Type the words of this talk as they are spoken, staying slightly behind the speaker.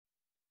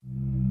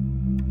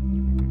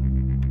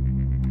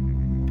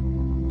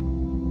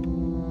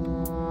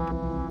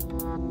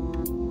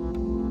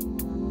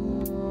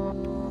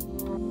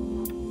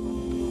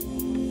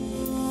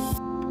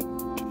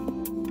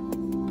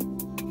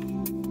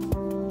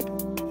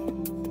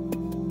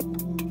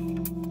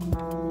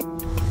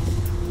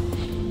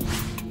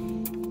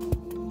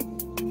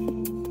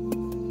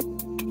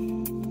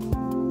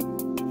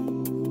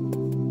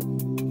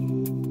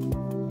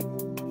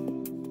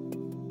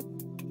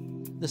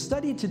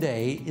study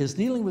today is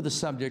dealing with the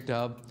subject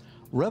of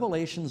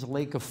Revelation's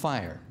lake of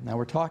fire. Now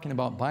we're talking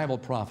about Bible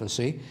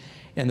prophecy,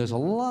 and there's a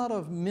lot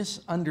of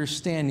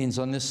misunderstandings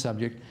on this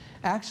subject.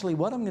 Actually,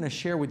 what I'm going to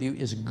share with you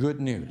is good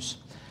news.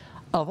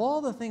 Of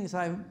all the things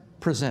I've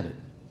presented,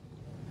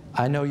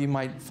 I know you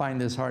might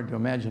find this hard to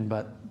imagine,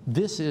 but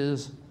this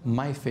is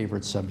my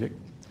favorite subject,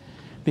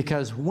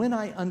 because when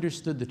I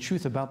understood the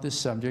truth about this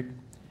subject,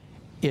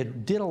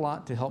 it did a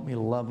lot to help me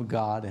love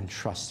God and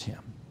trust Him.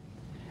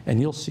 And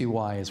you'll see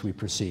why as we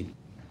proceed.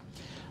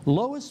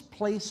 Lowest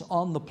place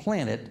on the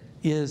planet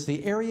is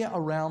the area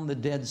around the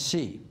Dead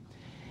Sea.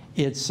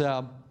 It's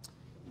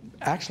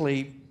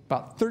actually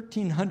about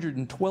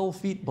 1,312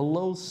 feet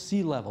below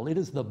sea level. It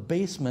is the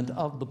basement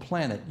of the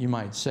planet, you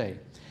might say.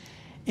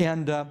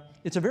 And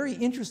it's a very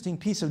interesting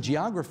piece of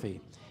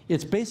geography.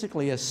 It's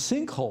basically a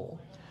sinkhole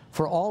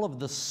for all of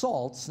the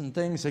salts and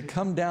things that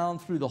come down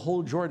through the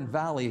whole Jordan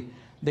Valley.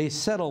 They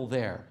settle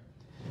there.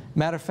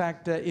 Matter of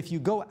fact, if you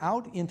go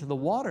out into the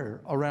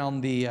water around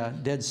the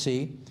Dead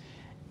Sea,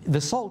 the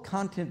salt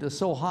content is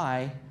so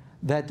high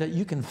that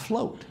you can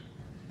float.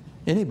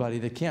 Anybody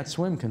that can't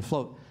swim can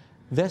float.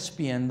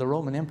 Vespasian, the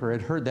Roman emperor,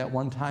 had heard that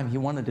one time. He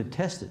wanted to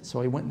test it,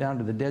 so he went down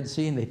to the Dead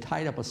Sea and they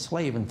tied up a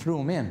slave and threw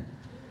him in.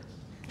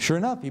 Sure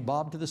enough, he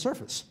bobbed to the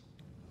surface.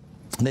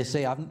 And they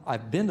say,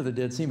 I've been to the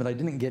Dead Sea, but I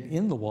didn't get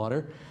in the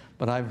water.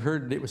 But I've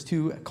heard it was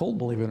too cold,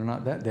 believe it or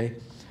not, that day.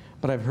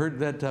 But I've heard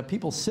that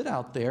people sit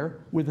out there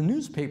with the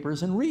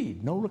newspapers and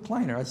read. No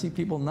recliner. I see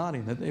people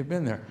nodding that they've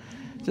been there.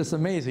 Just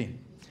amazing.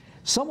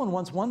 Someone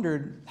once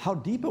wondered how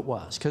deep it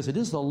was, because it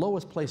is the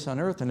lowest place on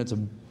earth and it's a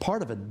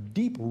part of a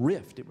deep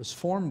rift. It was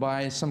formed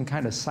by some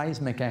kind of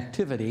seismic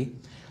activity,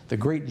 the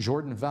Great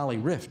Jordan Valley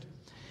Rift.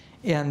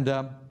 And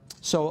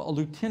so a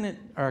lieutenant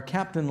or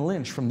Captain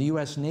Lynch from the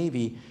U.S.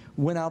 Navy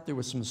went out there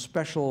with some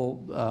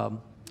special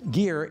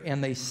gear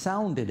and they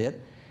sounded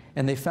it.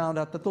 And they found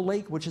out that the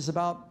lake, which is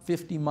about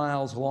 50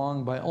 miles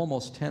long by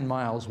almost 10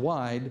 miles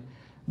wide,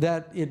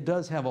 that it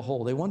does have a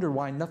hole. They wondered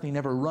why nothing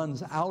ever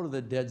runs out of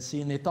the Dead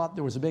Sea, and they thought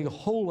there was a big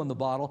hole in the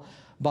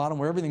bottom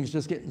where everything's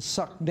just getting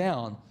sucked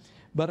down.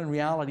 But in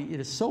reality, it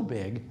is so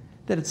big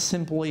that it's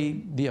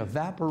simply the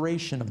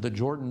evaporation of the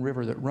Jordan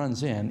River that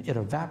runs in. It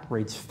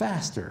evaporates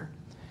faster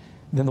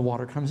than the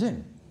water comes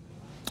in.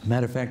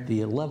 Matter of fact,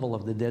 the level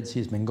of the Dead Sea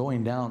has been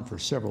going down for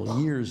several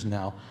years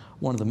now,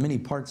 one of the many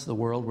parts of the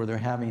world where they're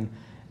having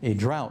a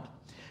drought.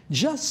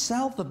 Just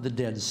south of the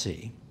Dead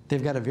Sea,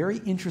 they've got a very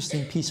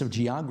interesting piece of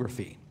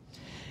geography.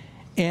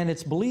 And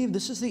it's believed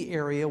this is the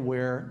area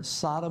where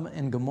Sodom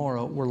and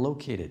Gomorrah were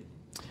located.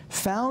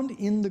 Found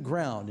in the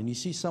ground, and you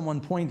see someone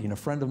pointing. A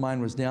friend of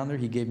mine was down there.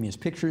 He gave me his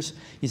pictures.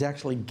 He's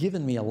actually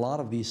given me a lot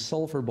of these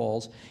sulfur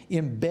balls.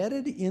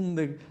 Embedded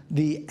in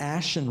the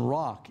ashen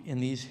rock in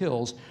these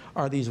hills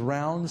are these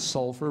round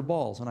sulfur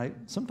balls. And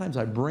sometimes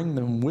I bring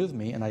them with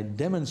me and I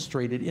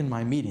demonstrate it in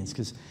my meetings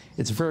because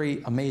it's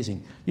very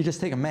amazing. You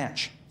just take a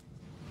match,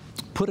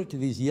 put it to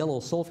these yellow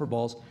sulfur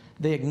balls,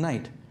 they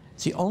ignite.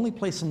 It's the only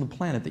place on the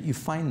planet that you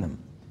find them.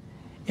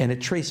 And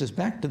it traces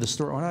back to the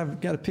story. And I've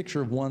got a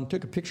picture of one,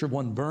 took a picture of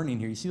one burning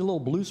here. You see the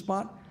little blue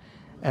spot?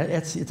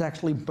 It's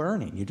actually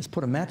burning. You just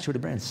put a match to it,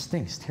 and it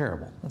stinks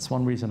terrible. That's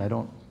one reason I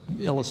don't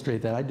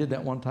illustrate that. I did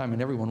that one time,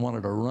 and everyone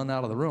wanted to run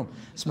out of the room.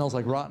 It smells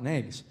like rotten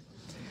eggs.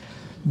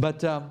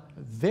 But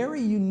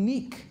very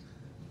unique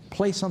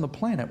place on the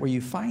planet where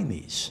you find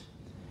these.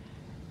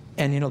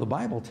 And you know, the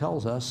Bible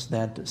tells us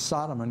that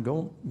Sodom and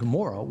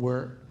Gomorrah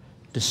were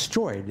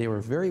destroyed. They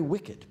were very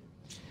wicked.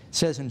 It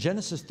says in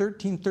Genesis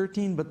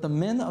 13:13, but the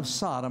men of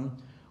Sodom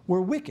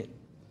were wicked,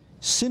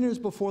 sinners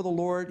before the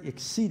Lord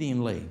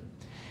exceedingly.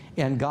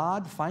 And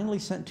God finally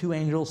sent two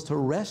angels to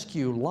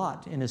rescue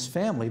Lot and his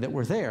family that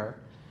were there,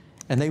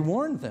 and they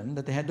warned them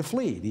that they had to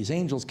flee. These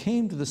angels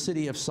came to the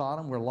city of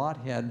Sodom where Lot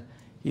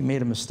he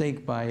made a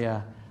mistake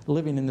by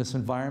living in this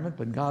environment,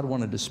 but God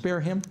wanted to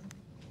spare him.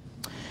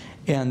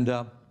 And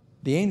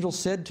the angel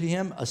said to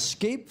him,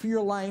 escape for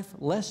your life,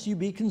 lest you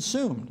be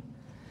consumed.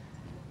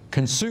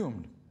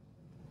 Consumed.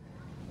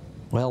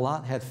 Well,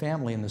 Lot had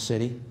family in the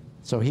city,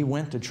 so he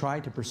went to try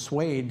to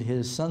persuade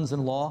his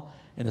sons-in-law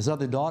and his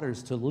other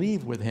daughters to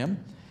leave with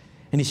him.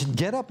 And he said,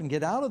 get up and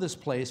get out of this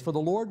place, for the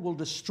Lord will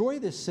destroy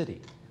this city.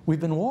 We've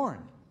been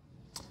warned.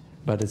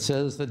 But it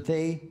says that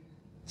they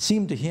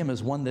seemed to him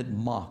as one that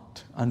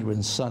mocked unto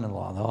his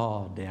son-in-law.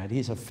 Oh, Dad,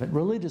 he's a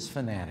religious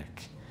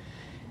fanatic.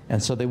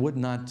 And so they would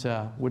not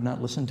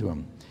listen to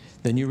him.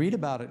 Then you read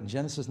about it in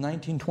Genesis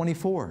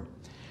 19:24.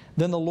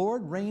 Then the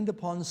Lord rained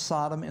upon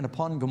Sodom and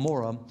upon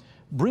Gomorrah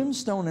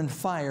brimstone and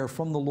fire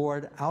from the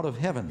Lord out of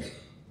heaven.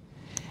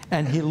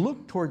 And he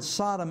looked towards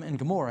Sodom and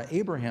Gomorrah,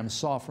 Abraham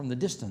saw from the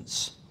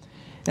distance.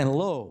 And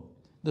lo,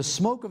 the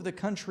smoke of the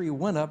country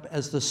went up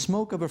as the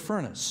smoke of a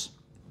furnace.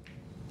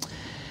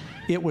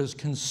 It was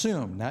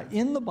consumed. Now,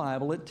 in the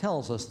Bible, it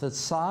tells us that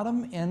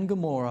Sodom and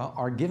Gomorrah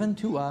are given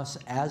to us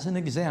as an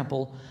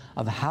example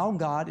of how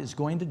God is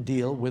going to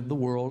deal with the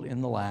world in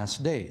the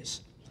last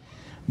days.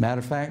 Matter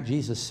of fact,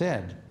 Jesus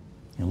said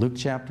in Luke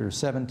chapter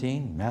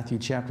 17, Matthew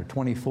chapter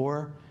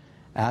 24,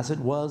 as it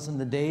was in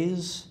the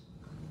days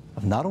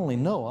of not only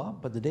Noah,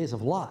 but the days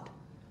of Lot,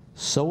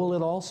 so will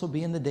it also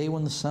be in the day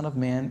when the Son of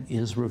Man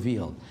is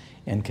revealed.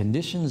 And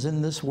conditions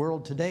in this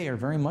world today are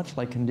very much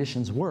like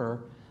conditions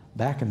were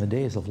back in the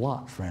days of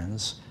Lot,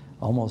 friends.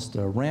 Almost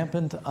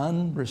rampant,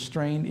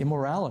 unrestrained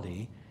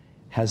immorality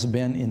has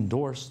been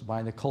endorsed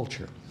by the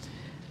culture.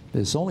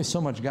 There's only so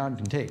much God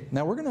can take.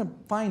 Now we're going to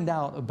find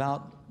out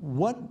about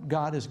what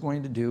God is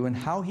going to do and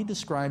how He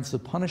describes the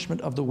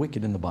punishment of the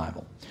wicked in the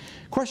Bible.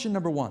 Question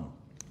number 1.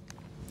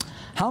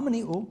 How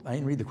many, oh, I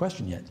didn't read the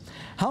question yet.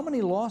 How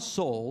many lost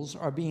souls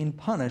are being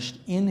punished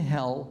in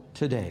hell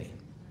today?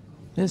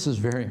 This is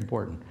very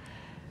important.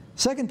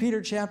 2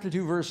 Peter chapter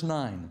 2, verse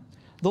 9.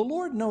 The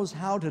Lord knows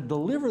how to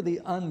deliver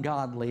the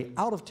ungodly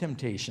out of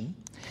temptation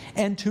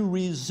and to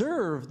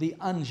reserve the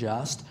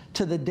unjust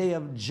to the day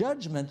of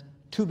judgment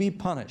to be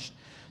punished.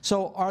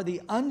 So are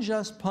the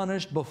unjust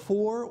punished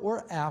before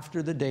or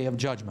after the day of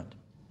judgment?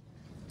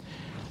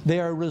 They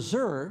are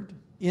reserved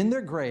in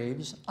their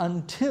graves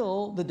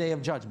until the day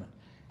of judgment.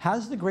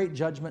 Has the great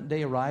judgment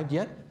day arrived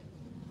yet?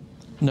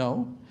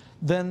 No.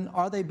 Then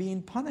are they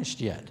being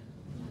punished yet?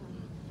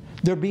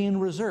 They're being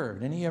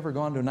reserved. Any ever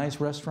gone to a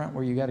nice restaurant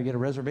where you got to get a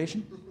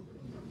reservation?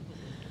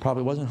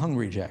 Probably wasn't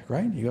Hungry Jack,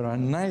 right? You go to a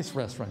nice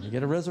restaurant, you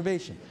get a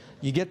reservation.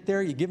 You get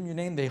there, you give them your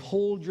name, they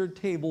hold your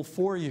table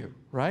for you,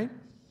 right?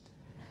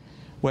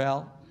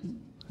 Well,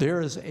 there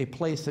is a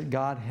place that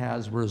God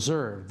has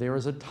reserved. There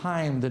is a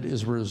time that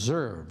is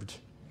reserved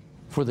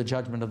for the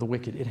judgment of the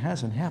wicked. It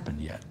hasn't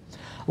happened yet.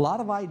 A lot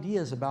of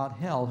ideas about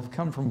hell have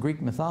come from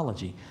Greek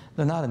mythology.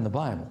 They're not in the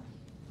Bible.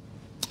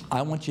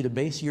 I want you to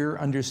base your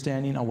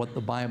understanding on what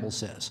the Bible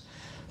says.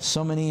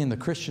 So many in the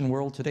Christian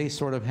world today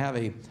sort of have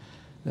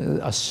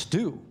a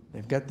stew.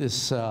 They've got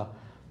this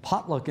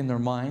potluck in their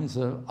minds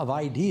of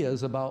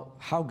ideas about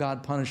how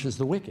God punishes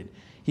the wicked.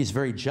 He's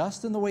very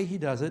just in the way He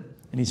does it,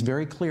 and He's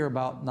very clear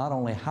about not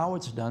only how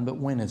it's done, but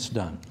when it's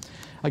done.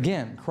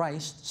 Again,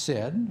 Christ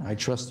said, I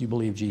trust you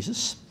believe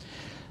Jesus,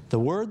 the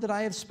word that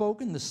I have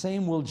spoken, the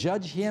same will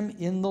judge him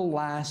in the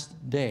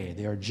last day.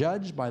 They are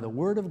judged by the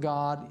word of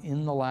God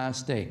in the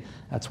last day.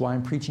 That's why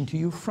I'm preaching to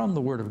you from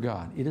the word of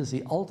God. It is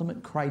the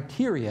ultimate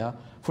criteria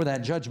for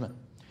that judgment.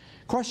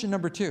 Question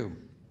number 2.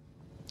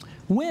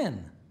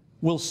 When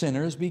will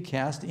sinners be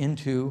cast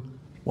into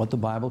what the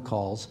Bible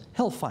calls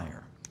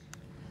hellfire?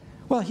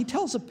 Well, He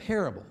tells a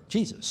parable,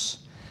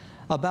 Jesus,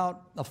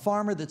 about a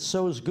farmer that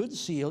sows good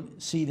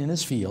seed in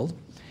his field.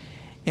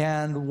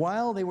 And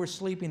while they were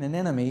sleeping, an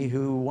enemy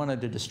who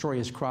wanted to destroy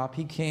his crop,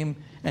 he came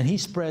and he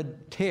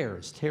spread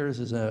tares. Tares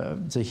is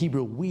it's a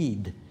Hebrew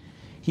weed.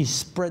 He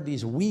spread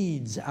these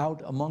weeds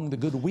out among the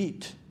good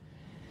wheat.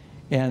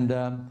 And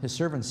his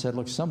servants said,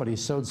 look, somebody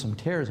sowed some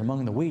tares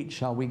among the wheat.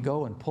 Shall we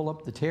go and pull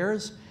up the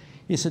tares?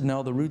 He said,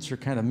 no, the roots are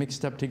kind of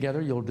mixed up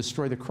together. You'll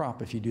destroy the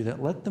crop if you do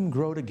that. Let them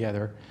grow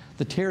together.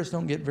 The tares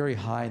don't get very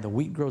high. The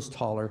wheat grows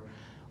taller.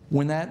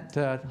 When that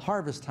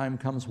harvest time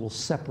comes, we'll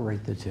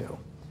separate the two.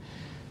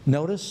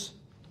 Notice,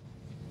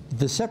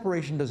 the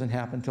separation doesn't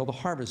happen until the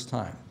harvest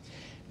time.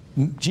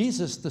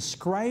 Jesus,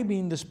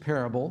 describing this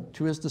parable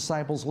to His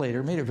disciples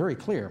later, made it very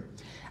clear.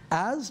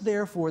 As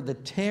therefore the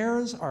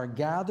tares are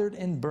gathered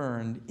and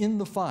burned in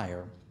the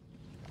fire,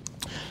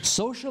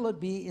 so shall it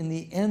be in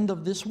the end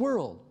of this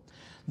world.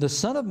 The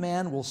Son of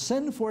Man will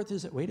send forth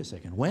His... Wait a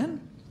second.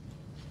 When?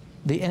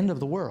 The end of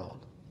the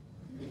world.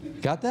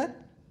 Got that?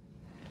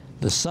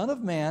 The Son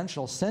of Man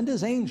shall send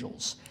His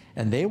angels,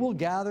 and they will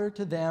gather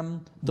to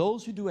them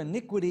those who do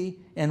iniquity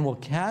and will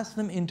cast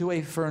them into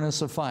a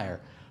furnace of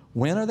fire.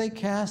 When are they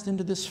cast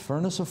into this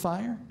furnace of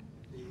fire?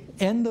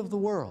 End of the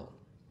world.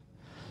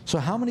 So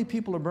how many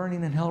people are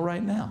burning in hell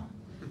right now?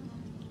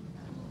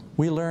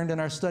 We learned in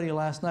our study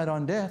last night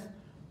on death,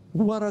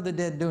 what are the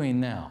dead doing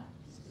now?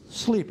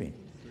 Sleeping.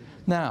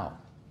 Now,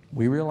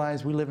 we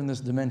realize we live in this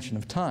dimension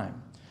of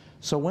time.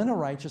 So when a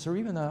righteous or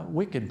even a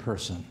wicked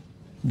person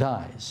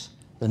dies,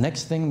 the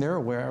next thing they're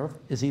aware of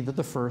is either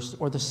the first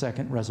or the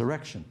second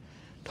resurrection.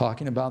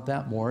 Talking about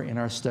that more in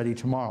our study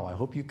tomorrow. I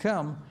hope you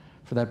come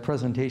for that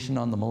presentation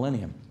on the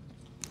millennium.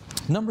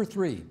 Number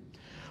 3,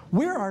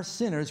 where are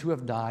sinners who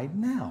have died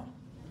now?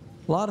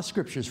 A lot of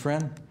scriptures,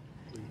 friend.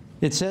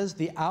 It says,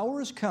 the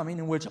hour is coming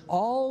in which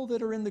all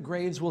that are in the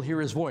graves will hear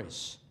His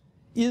voice.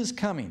 Is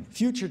coming,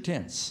 future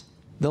tense.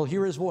 They'll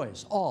hear His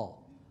voice,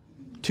 all.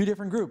 2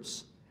 different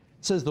groups.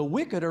 It says the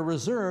wicked are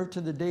reserved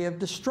to the day of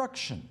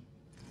destruction.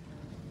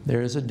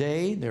 There is a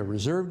day, they're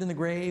reserved in the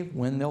grave,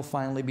 when they'll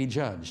finally be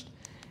judged.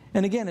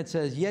 And again it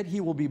says, yet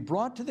he will be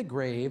brought to the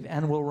grave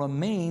and will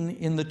remain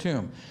in the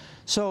tomb.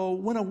 So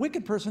when a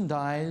wicked person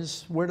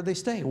dies, where do they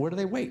stay? Where do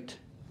they wait?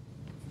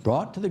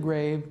 Brought to the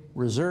grave,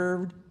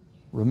 reserved,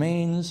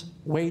 remains,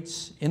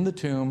 waits in the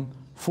tomb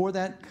for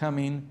that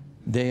coming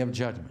day of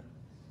judgment.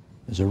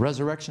 There's a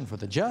resurrection for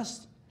the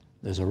just.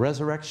 There's a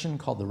resurrection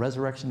called the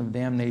resurrection of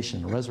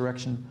damnation, a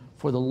resurrection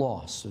for the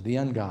lost or the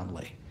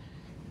ungodly.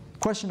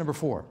 Question number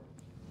 4.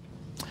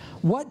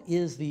 What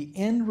is the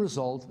end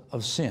result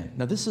of sin?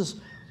 Now this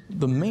is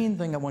the main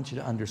thing I want you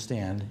to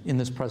understand in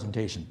this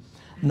presentation.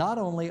 Not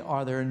only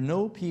are there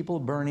no people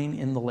burning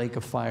in the lake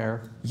of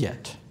fire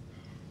yet,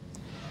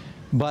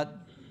 But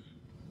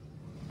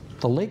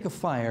the lake of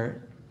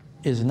fire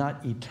is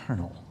not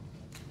eternal.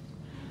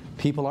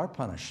 People are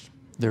punished.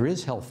 There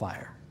is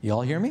hellfire. You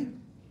all hear me?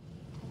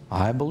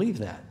 I believe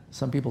that.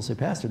 Some people say,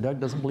 Pastor Doug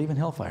doesn't believe in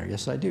hellfire.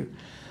 Yes, I do.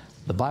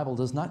 The Bible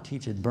does not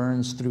teach it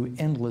burns through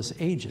endless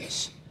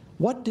ages.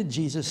 What did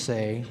Jesus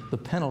say the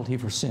penalty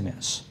for sin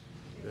is?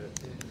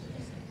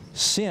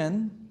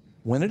 Sin,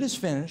 when it is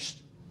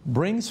finished,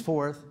 brings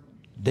forth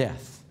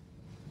death.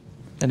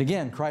 And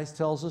again, Christ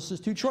tells us there's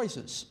two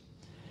choices.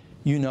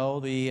 You know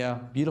the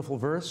beautiful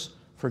verse,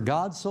 "For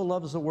God so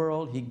loves the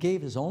world, He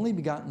gave His only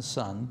begotten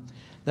Son,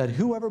 that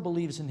whoever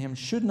believes in Him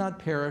should not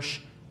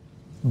perish,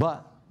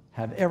 but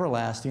have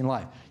everlasting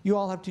life." You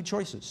all have two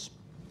choices.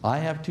 I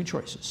have two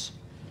choices.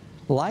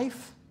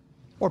 Life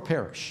or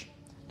perish.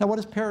 Now what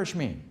does perish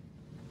mean?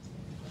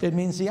 It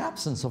means the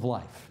absence of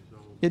life.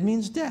 It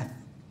means death.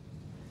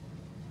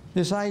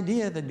 This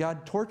idea that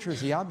God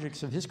tortures the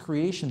objects of His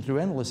creation through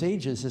endless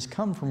ages has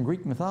come from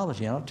Greek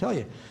mythology. And I'll tell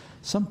you,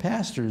 some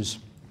pastors,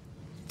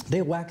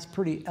 they wax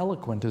pretty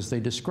eloquent as they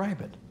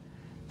describe it,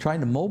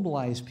 trying to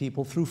mobilize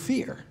people through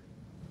fear.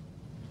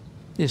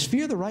 Is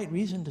fear the right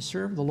reason to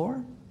serve the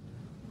Lord?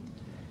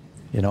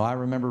 You know, I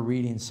remember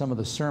reading some of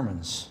the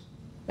sermons,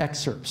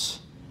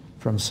 excerpts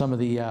from some of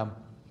the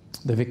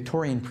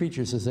Victorian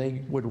preachers as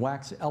they would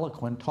wax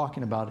eloquent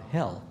talking about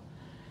hell.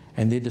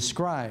 And they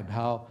describe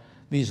how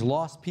these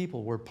lost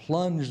people were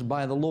plunged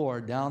by the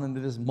Lord down into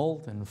this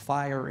molten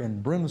fire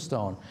and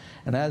brimstone.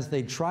 And as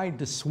they tried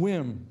to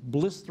swim,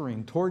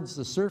 blistering towards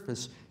the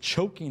surface,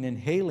 choking,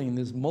 inhaling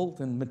this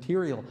molten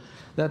material,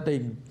 that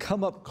they'd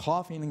come up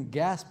coughing and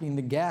gasping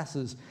the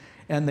gases,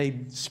 and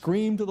they'd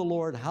scream to the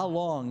Lord, "How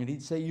long?" And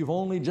He'd say, "You've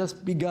only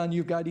just begun,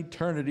 you've got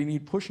eternity." And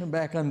He'd push them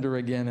back under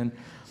again, and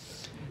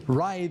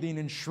writhing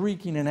and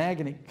shrieking in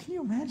agony. Can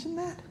you imagine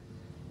that?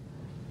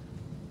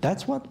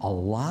 That's what a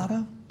lot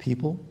of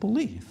people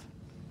believe.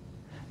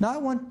 Now I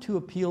want to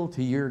appeal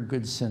to your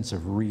good sense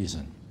of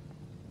reason.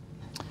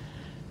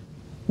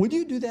 Would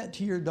you do that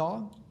to your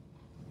dog?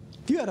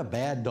 If you had a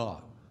bad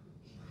dog,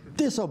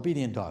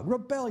 disobedient dog,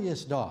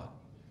 rebellious dog,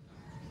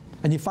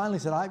 and you finally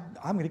said,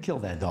 I'm going to kill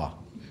that dog,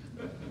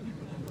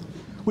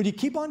 would you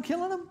keep on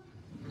killing him?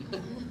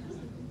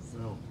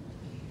 No.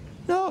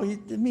 No, I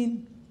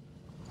mean,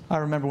 I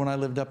remember when I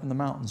lived up in the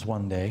mountains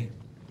one day,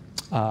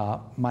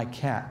 my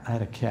cat, I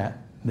had a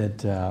cat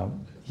that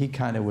he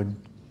kind of would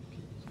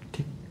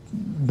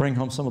bring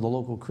home some of the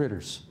local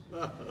critters.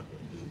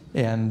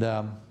 And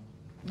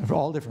for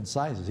all different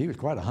sizes. He was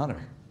quite a hunter.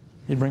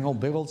 He'd bring home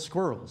big old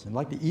squirrels and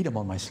like to eat them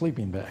on my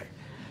sleeping bag.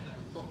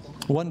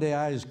 One day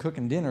I was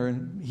cooking dinner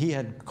and he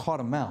had caught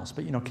a mouse.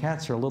 But you know,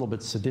 cats are a little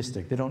bit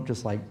sadistic. They don't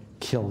just like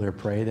kill their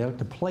prey. They like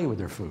to play with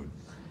their food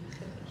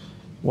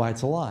while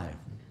it's alive.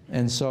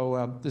 And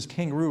so this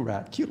kangaroo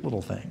rat, cute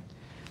little thing,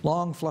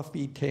 long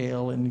fluffy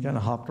tail, and he kind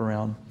of hopped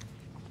around.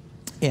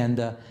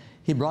 And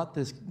he brought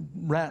this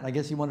rat, I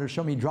guess he wanted to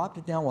show me. He dropped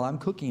it down while I'm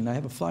cooking. I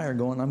have a fire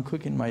going, I'm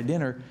cooking my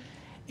dinner.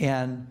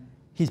 And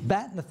he's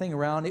batting the thing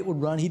around. It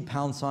would run, he'd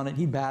pounce on it,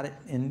 he'd bat it,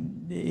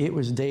 and it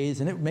was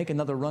dazed, and it would make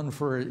another run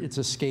for its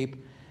escape.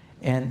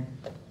 And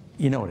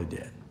you know what it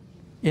did.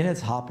 In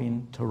its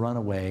hopping to run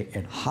away,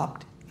 it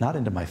hopped not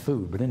into my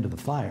food, but into the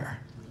fire.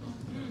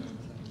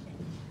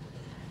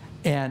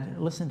 And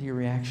listen to your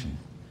reaction.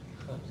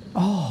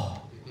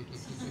 Oh,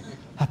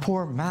 a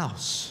poor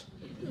mouse,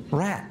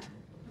 rat,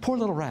 poor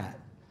little rat.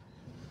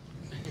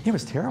 It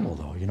was terrible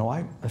though, you know,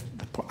 I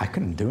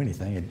couldn't do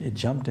anything. It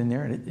jumped in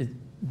there and it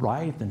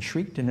writhed and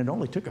shrieked, and it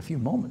only took a few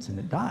moments and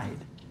it died.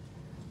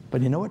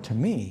 But you know what, to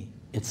me,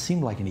 it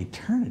seemed like an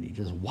eternity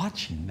just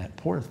watching that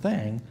poor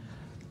thing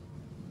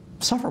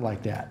suffer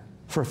like that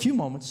for a few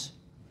moments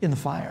in the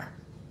fire.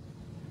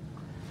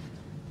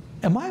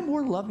 Am I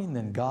more loving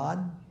than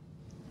God?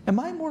 Am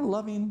I more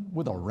loving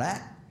with a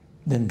rat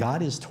than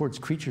God is towards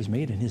creatures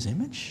made in His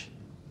image?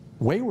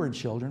 Wayward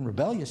children,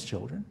 rebellious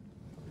children.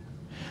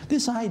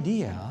 This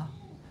idea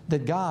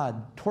that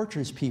God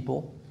tortures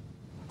people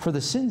for the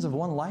sins of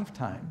one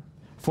lifetime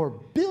for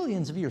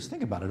billions of years.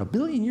 Think about it, 1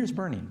 billion years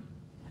burning.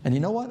 And you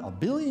know what? 1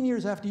 billion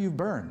years after you've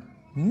burned,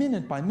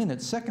 minute by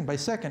minute, second by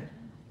second,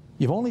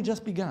 you've only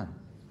just begun.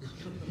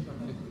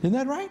 Isn't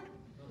that right?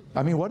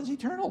 I mean, what is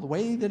eternal? The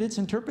way that it's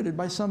interpreted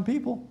by some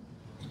people.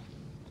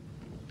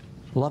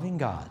 Loving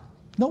God.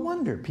 No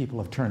wonder people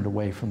have turned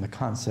away from the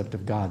concept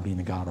of God being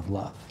a God of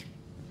love.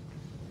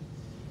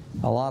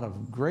 A lot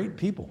of great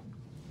people,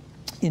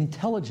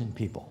 intelligent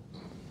people,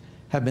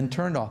 have been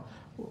turned off.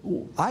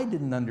 I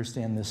didn't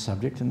understand this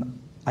subject, and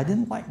I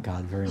didn't like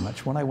God very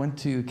much. When I went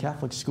to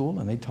Catholic school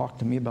and they talked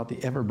to me about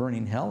the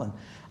ever-burning hell, and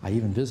I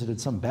even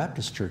visited some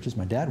Baptist churches.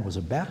 My dad was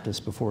a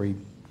Baptist before he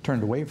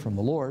turned away from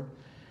the Lord.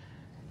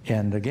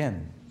 And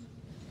again,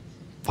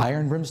 fire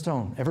and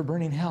brimstone,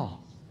 ever-burning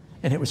hell.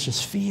 And it was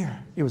just fear.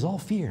 It was all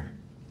fear.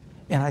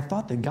 And I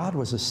thought that God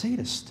was a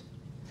sadist.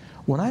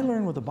 When I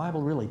learned what the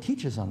Bible really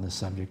teaches on this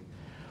subject,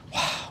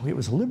 wow, it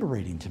was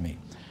liberating to me.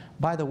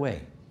 By the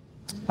way,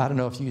 I don't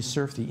know if you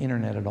surf the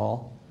internet at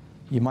all.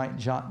 You might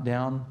jot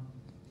down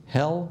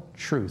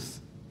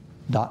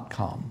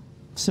helltruth.com.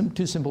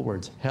 Two simple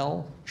words,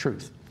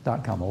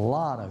 helltruth.com. A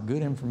lot of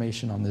good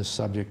information on this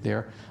subject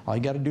there. All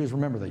you got to do is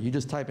remember that. You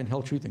just type in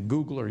Hell Truth in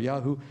Google or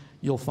Yahoo,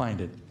 you'll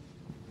find it.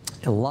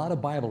 A lot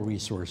of Bible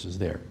resources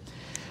there.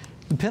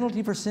 The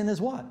penalty for sin is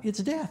what? It's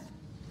death.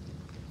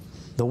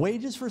 The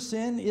wages for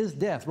sin is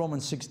death,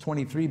 Romans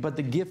 6:23, but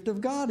the gift of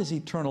God is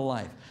eternal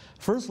life.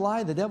 First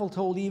lie the devil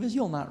told Eve is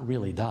you'll not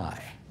really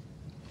die.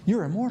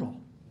 You're immortal.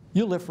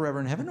 You'll live forever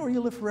in heaven or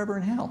you'll live forever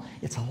in hell.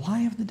 It's a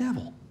lie of the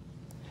devil.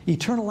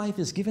 Eternal life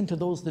is given to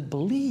those that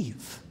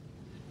believe.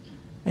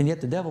 And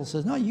yet the devil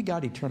says, no, you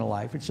got eternal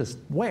life. It's just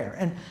where?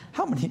 And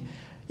how many,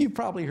 you've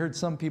probably heard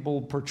some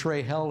people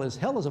portray hell as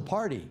a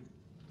party.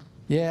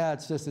 Yeah,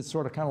 it's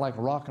sort of kind of like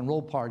a rock and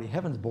roll party.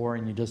 Heaven's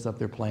boring. You're just up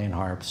there playing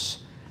harps.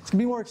 It's going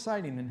to be more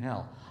exciting than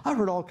hell. I've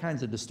heard all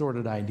kinds of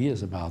distorted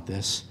ideas about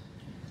this.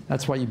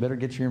 That's why you better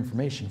get your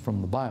information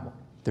from the Bible.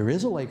 There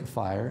is a lake of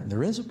fire, and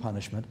there is a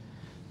punishment,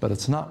 but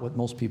it's not what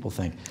most people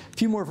think. A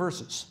few more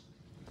verses.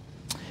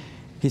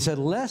 He said,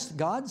 lest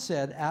God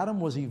said Adam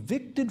was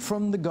evicted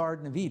from the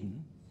Garden of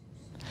Eden,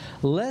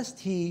 lest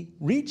he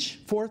reach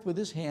forth with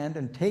his hand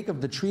and take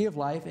of the tree of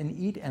life and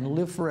eat and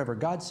live forever.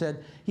 God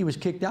said he was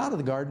kicked out of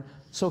the garden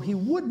so he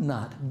would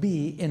not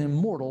be an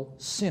immortal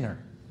sinner.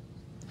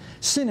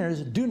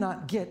 Sinners do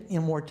not get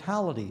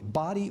immortality,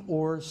 body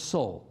or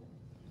soul.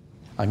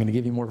 I'm going to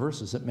give you more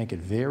verses that make it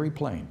very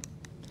plain.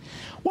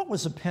 What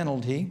was the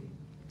penalty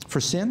for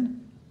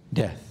sin?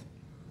 Death.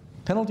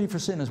 Penalty for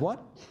sin is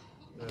what?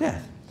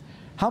 Death.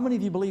 How many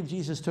of you believe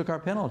Jesus took our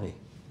penalty?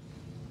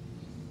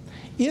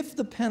 If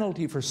the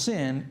penalty for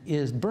sin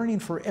is burning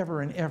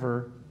forever and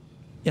ever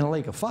in a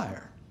lake of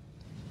fire,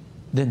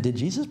 then did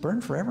Jesus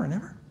burn forever and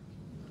ever?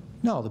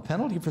 No, the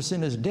penalty for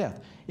sin is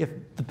death. If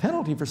the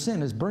penalty for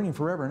sin is burning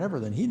forever and ever,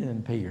 then he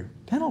didn't pay your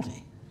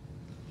penalty.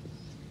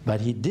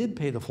 But he did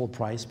pay the full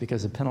price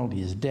because the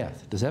penalty is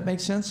death. Does that make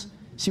sense?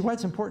 See why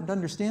it's important to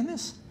understand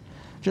this?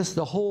 Just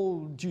the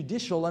whole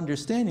judicial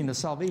understanding of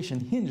salvation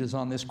hinges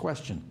on this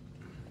question.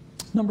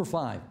 Number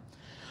 5,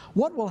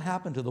 what will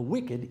happen to the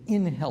wicked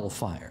in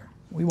hellfire?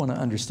 We want to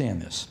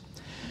understand this.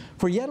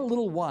 For yet a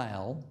little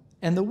while,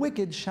 and the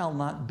wicked shall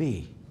not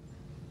be.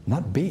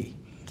 Not be.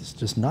 It's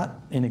just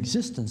not in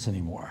existence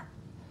anymore.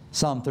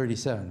 Psalm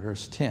 37,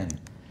 verse 10.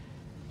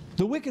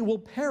 The wicked will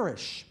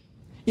perish.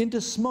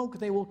 Into smoke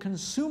they will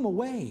consume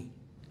away.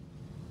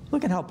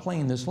 Look at how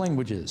plain this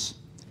language is.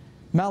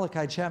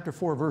 Malachi chapter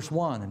 4, verse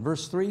 1 and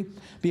verse 3.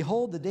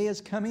 Behold, the day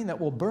is coming that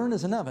will burn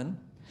as an oven,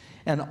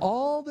 and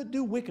all that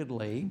do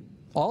wickedly,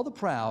 all the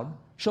proud,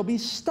 shall be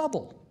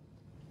stubble.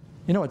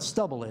 You know what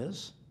stubble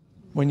is?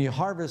 When you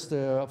harvest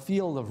a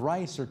field of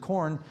rice or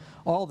corn,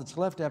 all that's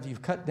left after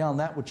you've cut down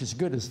that which is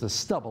good is the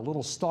stubble,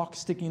 little stalk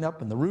sticking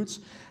up in the roots.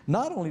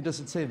 Not only does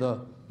it say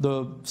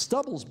the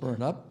stubbles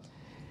burn up,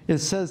 it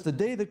says the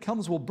day that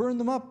comes will burn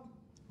them up.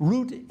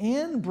 Root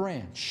and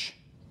branch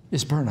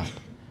is burn up.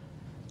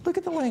 Look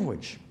at the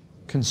language.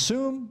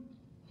 Consume,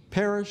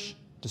 perish,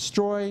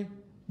 destroy,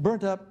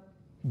 burnt up,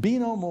 be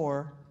no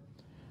more.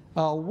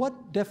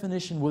 What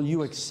definition will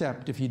you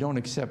accept if you don't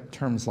accept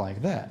terms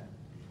like that?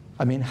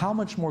 I mean, how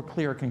much more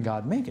clear can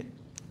God make it?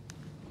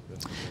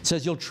 It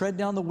says you'll tread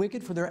down the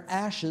wicked for their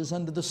ashes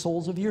under the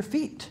soles of your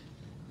feet.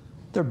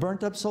 They're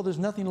burnt up so there's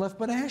nothing left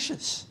but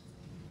ashes.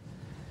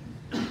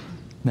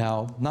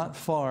 Now, not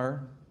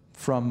far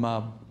from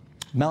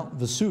Mount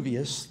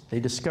Vesuvius, they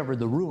discovered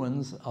the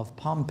ruins of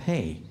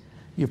Pompeii.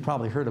 You've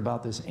probably heard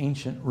about this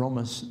ancient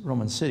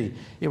Roman city.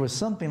 It was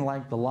something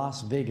like the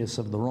Las Vegas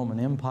of the Roman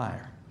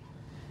Empire.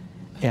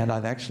 And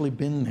I've actually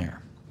been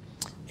there.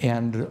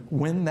 And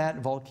when that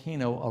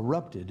volcano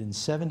erupted in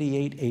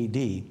 78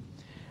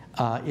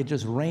 AD, it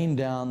just rained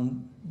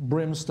down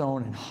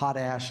brimstone and hot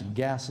ash and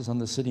gases on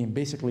the city and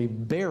basically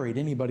buried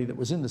anybody that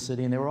was in the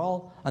city, and they were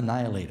all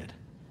annihilated.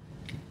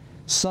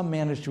 Some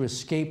managed to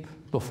escape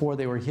before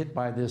they were hit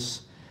by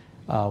this,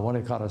 what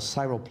I call a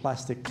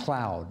cyroplastic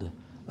cloud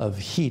of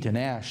heat and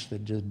ash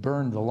that just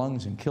burned the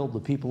lungs and killed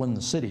the people in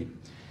the city.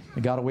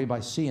 They got away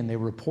by sea and they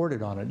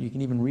reported on it. You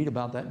can even read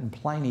about that in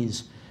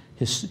Pliny's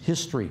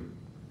history.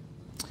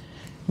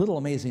 Little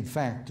amazing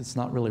fact, it's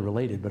not really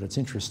related, but it's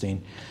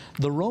interesting.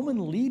 The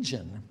Roman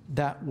legion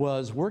that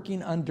was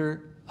working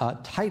under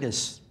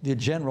Titus, the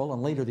general,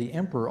 and later the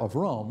emperor of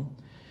Rome,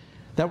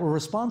 that were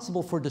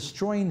responsible for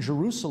destroying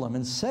Jerusalem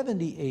in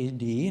 70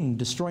 AD and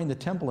destroying the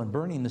temple and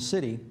burning the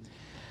city,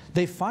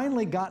 they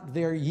finally got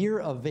their year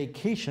of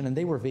vacation, and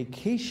they were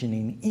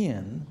vacationing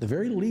in, the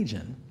very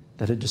legion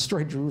that had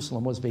destroyed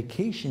Jerusalem was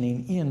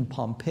vacationing in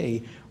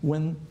Pompeii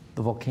when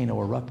the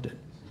volcano erupted.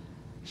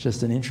 It's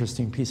just an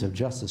interesting piece of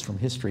justice from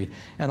history.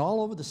 And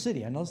all over the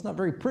city, I know it's not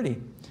very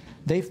pretty,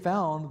 they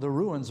found the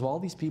ruins of all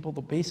these people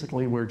that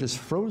basically were just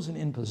frozen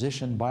in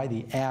position by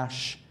the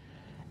ash.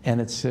 And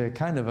it's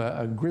kind of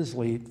a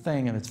grisly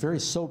thing, and it's very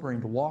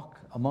sobering to walk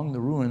among the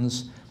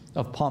ruins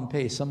of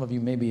Pompeii. Some of you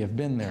maybe have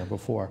been there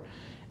before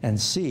and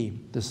see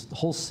this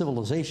whole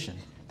civilization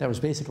that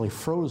was basically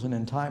frozen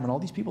in time and all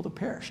these people that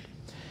perished.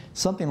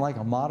 Something like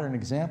a modern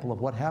example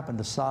of what happened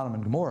to Sodom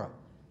and Gomorrah.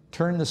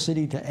 Turned the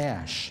city to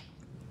ash.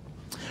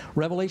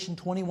 Revelation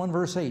 21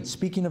 verse 8,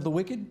 speaking of the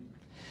wicked,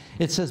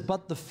 it says,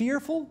 "But the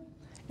fearful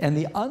and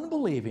the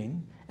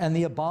unbelieving and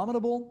the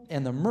abominable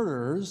and the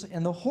murderers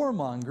and the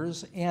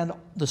whoremongers and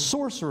the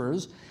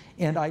sorcerers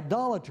and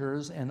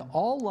idolaters and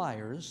all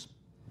liars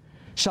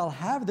shall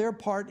have their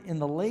part in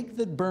the lake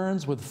that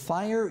burns with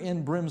fire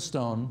and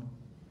brimstone."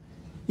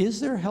 Is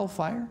there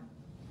hellfire?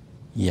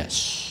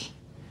 Yes.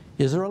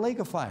 Is there a lake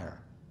of fire?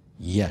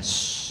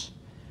 Yes.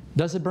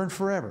 Does it burn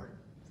forever?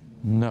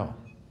 No.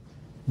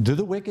 Do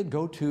the wicked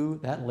go to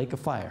that lake of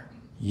fire?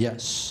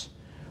 Yes.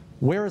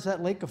 Where is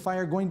that lake of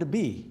fire going to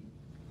be?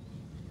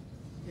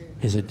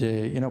 Is it,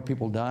 you know,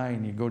 people die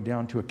and you go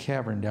down to a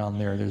cavern down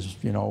there. There's,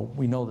 you know,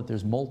 we know that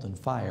there's molten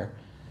fire.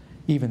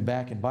 Even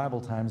back in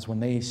Bible times when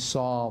they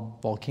saw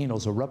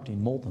volcanoes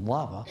erupting molten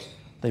lava,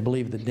 they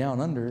believed that down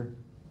under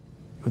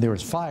there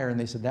was fire, and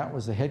they said that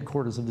was the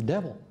headquarters of the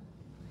devil.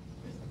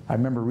 I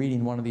remember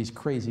reading one of these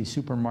crazy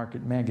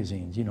supermarket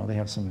magazines. You know, they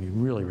have some of these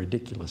really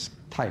ridiculous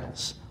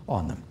titles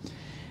on them.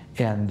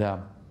 And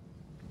I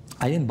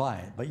didn't buy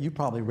it, but you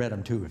probably read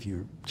them too if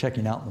you're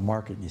checking out in the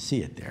market and you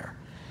see it there.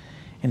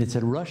 And it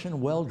said,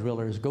 "Russian well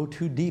drillers go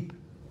too deep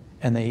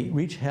and they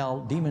reach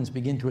hell, demons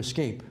begin to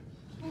escape."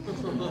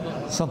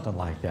 Something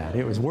like that.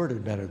 It was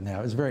worded better than that.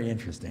 It was very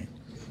interesting.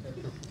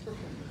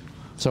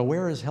 So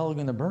where is hell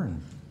going to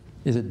burn?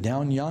 Is it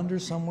down yonder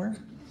somewhere?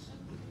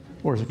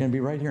 Or is it going to be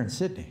right here in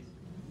Sydney?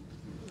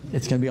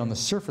 It's going to be on the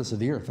surface of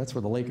the earth. That's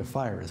where the lake of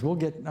fire is. I'm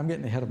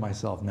getting ahead of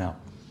myself now.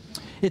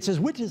 It says,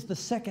 which is the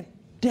second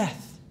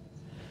death?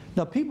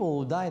 Now, people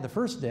will die the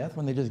first death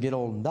when they just get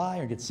old and die,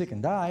 or get sick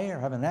and die, or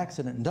have an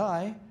accident and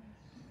die.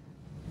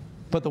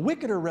 But the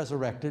wicked are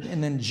resurrected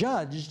and then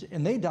judged,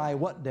 and they die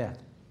what death?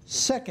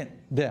 Second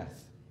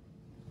death.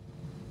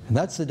 And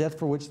that's the death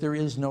for which there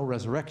is no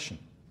resurrection.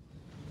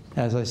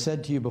 As I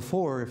said to you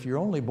before, if you're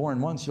only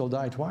born once, you'll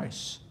die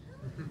twice.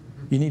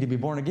 You need to be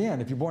born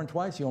again. If you're born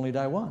twice, you only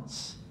die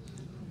once.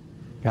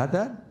 Got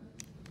that?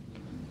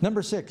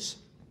 Number 6.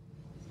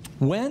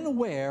 When,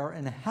 where,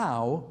 and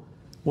how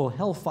will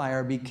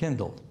hellfire be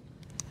kindled?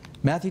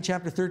 Matthew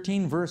chapter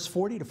 13, verse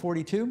 40 to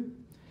 42.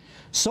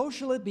 "So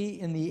shall it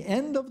be in the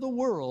end of the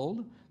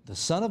world, the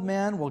Son of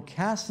Man will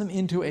cast them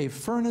into a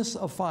furnace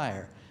of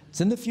fire."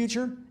 It's in the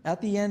future,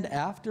 at the end,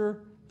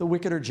 after the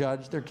wicked are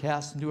judged, they're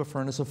cast into a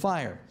furnace of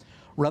fire.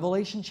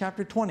 Revelation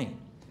chapter 20.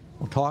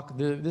 We'll talk,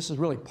 this is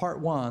really part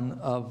 1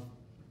 of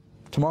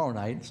tomorrow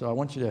night, so I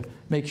want you to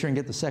make sure and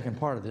get the second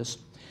part of this.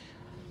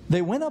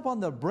 "They went up on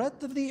the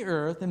breadth of the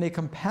earth, and they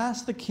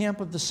compassed the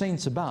camp of the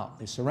saints about."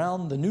 They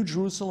surround the New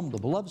Jerusalem, the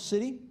beloved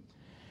city,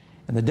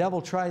 and the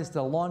devil tries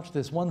to launch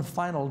this one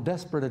final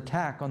desperate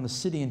attack on the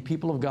city and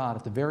people of God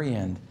at the very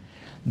end.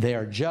 They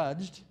are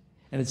judged,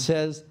 and it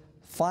says,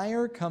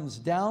 fire comes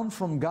down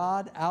from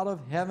God out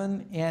of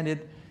heaven, and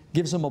it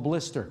gives them a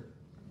blister.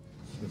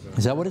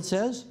 Is that what it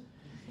says?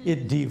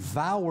 It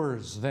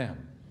devours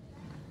them.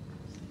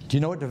 Do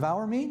you know what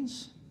devour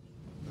means?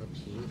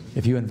 Absolutely.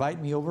 If you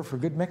invite me over for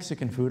good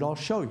Mexican food, I'll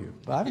show you.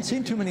 But I haven't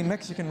seen too many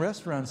Mexican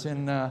restaurants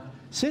in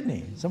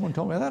Sydney. Someone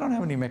told me, I don't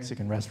have any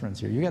Mexican restaurants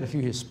here. You got a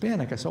few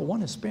Hispanic. I saw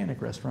one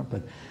Hispanic restaurant,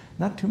 but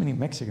not too many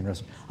Mexican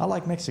restaurants. I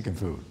like Mexican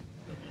food.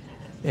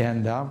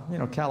 And, you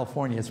know,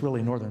 California, it's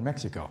really northern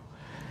Mexico.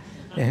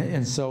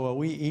 And so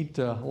we eat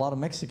a lot of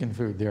Mexican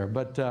food there.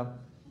 But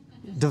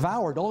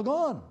devoured, all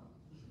gone.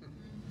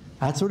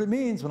 That's what it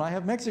means when I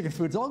have Mexican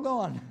food. It's all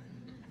gone.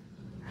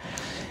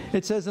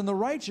 It says, and the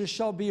righteous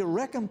shall be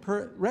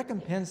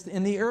recompensed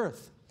in the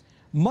earth,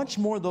 much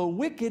more the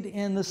wicked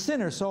and the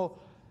sinner. So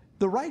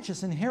the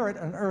righteous inherit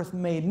an earth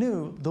made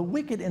new. The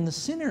wicked and the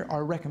sinner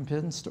are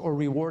recompensed or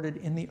rewarded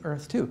in the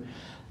earth too.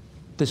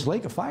 This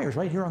lake of fire is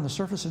right here on the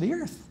surface of the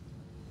earth.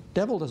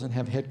 Devil doesn't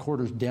have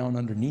headquarters down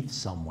underneath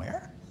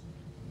somewhere.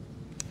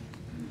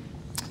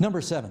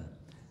 Number 7,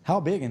 how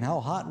big and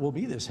how hot will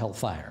be this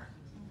hellfire?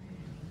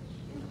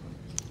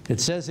 It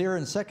says here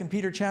in 2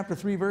 Peter chapter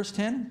 3, verse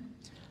 10,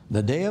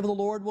 the day of the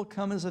Lord will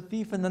come as a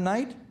thief in the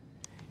night,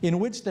 in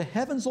which the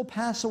heavens will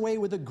pass away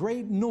with a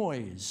great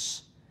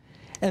noise,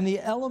 and the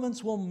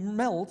elements will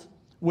melt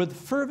with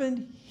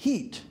fervent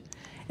heat,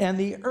 and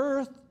the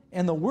earth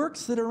and the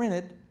works that are in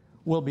it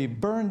will be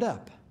burned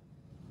up.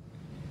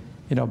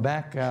 You know,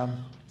 back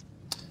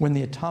when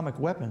the atomic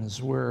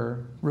weapons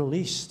were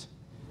released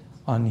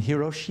on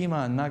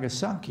Hiroshima and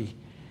Nagasaki,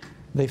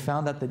 they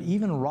found out that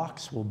even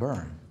rocks will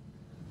burn.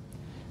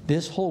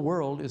 This whole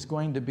world is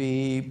going to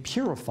be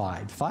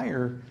purified.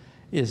 Fire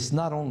is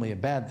not only a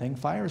bad thing,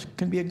 fire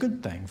can be a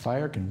good thing.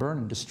 Fire can burn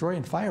and destroy,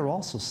 and fire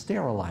also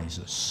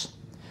sterilizes.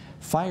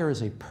 Fire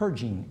is a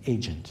purging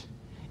agent.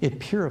 It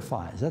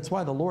purifies. That's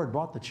why the Lord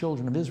brought the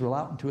children of Israel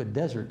out into a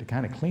desert to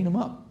kind of clean them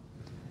up.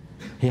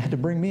 He had to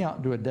bring me out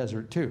into a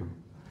desert too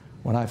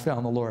when I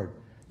found the Lord.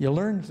 You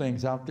learn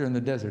things out there in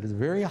the desert. It's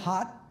very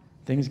hot.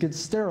 Things get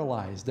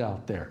sterilized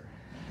out there.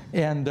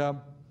 And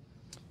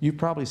you've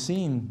probably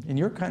seen in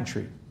your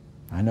country,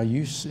 I know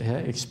you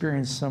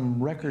experienced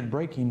some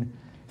record-breaking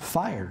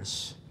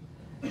fires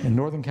in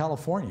Northern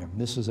California.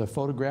 This is a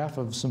photograph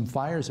of some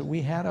fires that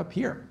we had up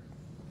here.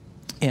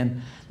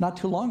 And not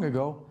too long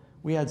ago,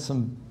 we had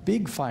some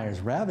big fires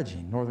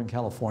ravaging Northern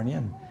California,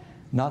 and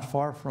not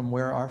far from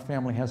where our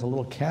family has a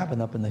little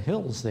cabin up in the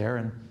hills there.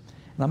 And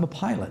I'm a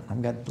pilot.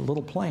 I've got a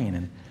little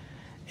plane.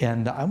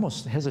 And I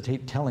almost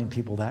hesitate telling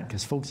people that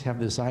because folks have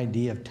this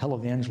idea of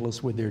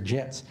televangelists with their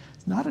jets.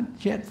 It's not a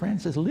jet,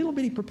 friends. It's a little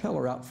bitty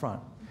propeller out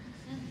front.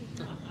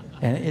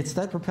 And it's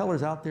that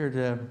propeller's out there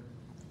to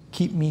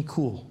keep me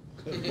cool.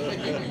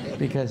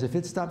 Because if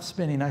it stops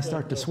spinning, I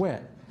start to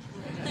sweat.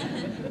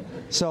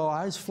 So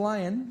I was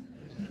flying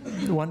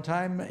one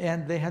time,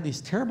 and they had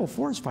these terrible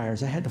forest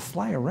fires. I had to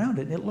fly around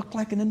it, and it looked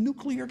like a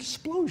nuclear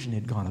explosion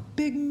had gone, a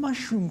big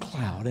mushroom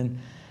cloud. And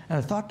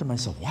I thought to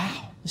myself,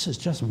 wow, this is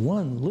just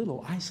one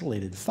little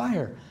isolated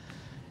fire.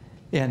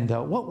 And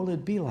what will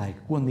it be like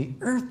when the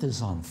earth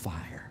is on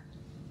fire?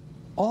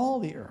 All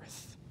the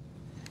earth.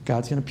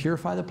 God's going to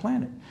purify the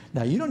planet.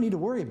 Now, you don't need to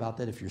worry about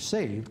that if you're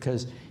saved,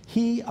 because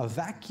He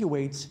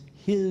evacuates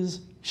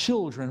His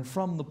children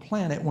from the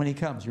planet when He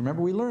comes. You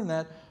remember we learned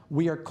that.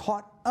 We are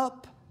caught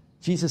up.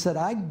 Jesus said,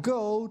 I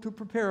go to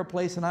prepare a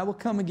place, and I will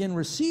come again,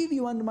 receive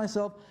you unto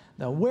myself,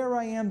 that where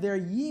I am, there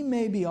ye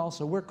may be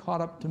also. We're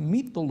caught up to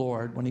meet the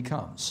Lord when He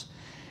comes.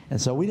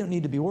 And so we don't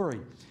need to be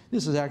worried.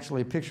 This is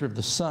actually a picture of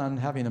the sun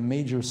having a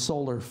major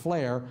solar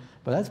flare,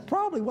 but that's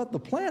probably what the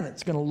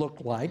planet's going to look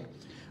like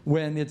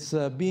when it's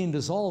being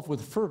dissolved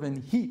with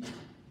fervent heat.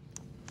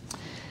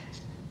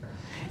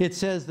 It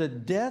says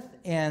that death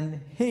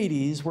and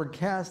Hades were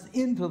cast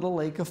into the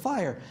lake of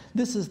fire.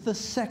 This is the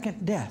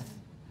second death.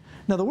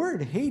 Now the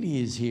word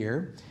Hades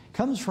here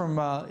comes from,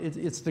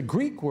 it's the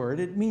Greek word.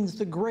 It means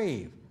the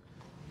grave.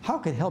 How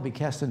could hell be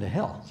cast into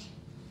hell?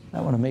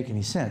 That wouldn't make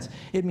any sense.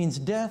 It means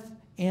death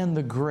and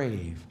the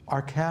grave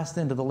are cast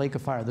into the lake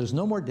of fire. There's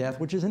no more death,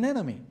 which is an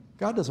enemy.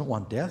 God doesn't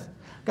want death.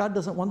 God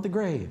doesn't want the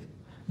grave.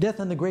 Death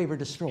and the grave are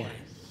destroyed.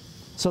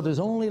 So there's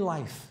only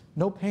life,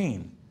 no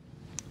pain.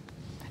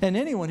 And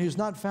anyone who's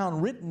not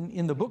found written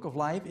in the book of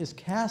life is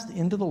cast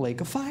into the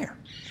lake of fire.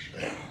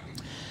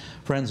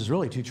 Friends, there's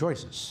really two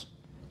choices.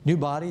 New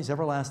bodies,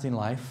 everlasting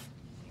life,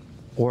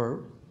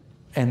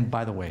 and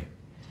by the way,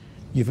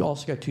 you've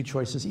also got two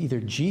choices. Either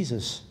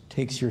Jesus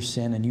takes your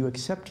sin and you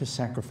accept His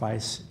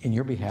sacrifice in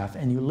your behalf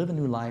and you live a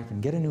new life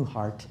and get a new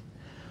heart,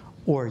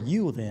 or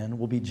you then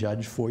will be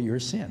judged for your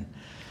sin.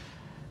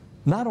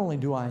 Not only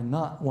do I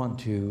not want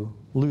to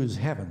lose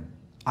heaven,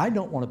 I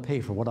don't want to pay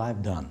for what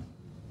I've done.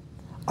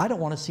 I don't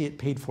want to see it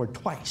paid for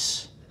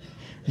twice.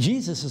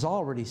 Jesus has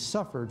already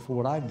suffered for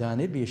what I've done.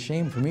 It'd be a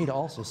shame for me to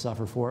also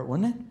suffer for it,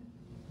 wouldn't it?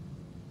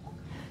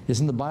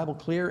 Isn't the Bible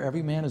clear?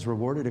 Every man is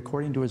rewarded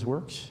according to his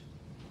works.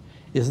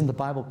 Isn't the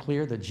Bible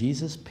clear that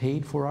Jesus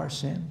paid for our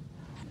sin?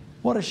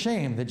 What a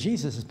shame that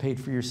Jesus has paid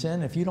for your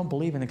sin. If you don't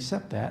believe and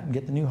accept that and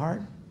get the new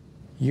heart,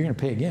 you're going to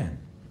pay again.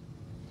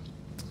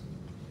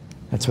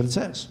 That's what it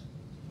says.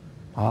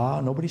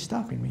 Nobody's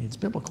stopping me. It's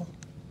biblical.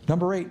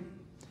 Number 8.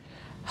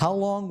 How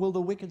long will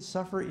the wicked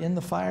suffer in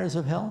the fires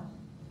of hell?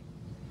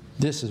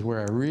 This is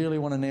where I really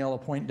want to nail a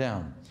point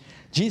down.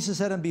 Jesus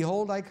said, and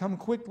behold, I come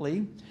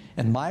quickly,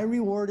 and my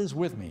reward is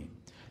with me,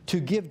 to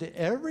give to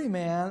every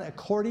man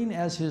according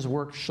as his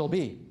work shall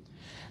be.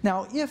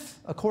 Now, if,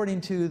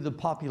 according to the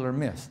popular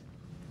myth,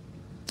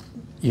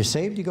 you're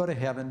saved, you go to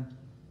heaven,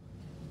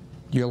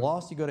 you're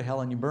lost, you go to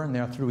hell, and you burn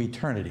there through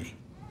eternity.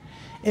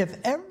 If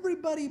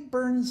everybody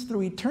burns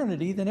through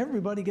eternity, then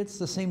everybody gets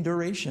the same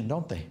duration,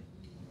 don't they?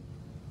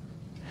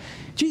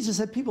 Jesus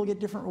said people get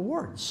different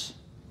rewards.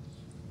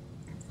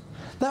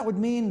 That would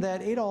mean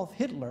that Adolf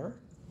Hitler,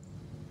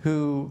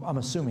 who I'm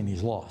assuming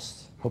he's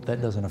lost, hope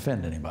that doesn't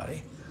offend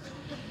anybody,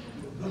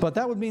 but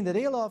that would mean that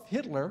Adolf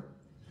Hitler,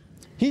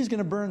 he's going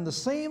to burn the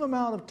same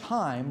amount of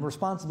time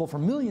responsible for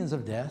millions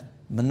of deaths,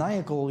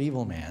 maniacal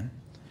evil man.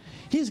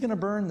 He's going to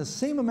burn the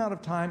same amount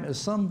of time as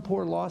some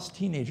poor lost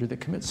teenager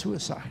that commits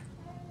suicide.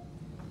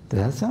 Does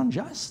that sound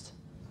just?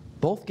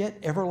 Both get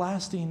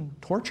everlasting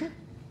torture?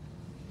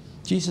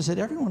 Jesus said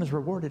everyone is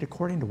rewarded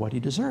according to what he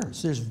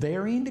deserves. There's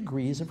varying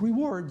degrees of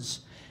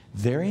rewards,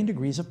 varying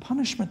degrees of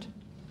punishment.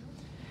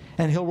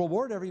 And he'll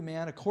reward every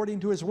man according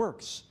to his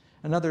works.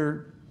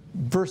 Another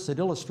verse that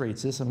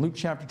illustrates this in Luke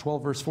chapter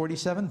 12, verse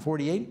 47,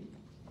 48.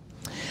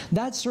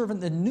 That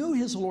servant that knew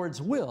his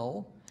Lord's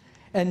will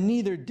and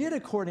neither did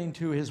according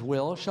to his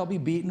will shall be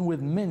beaten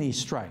with many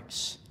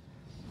stripes.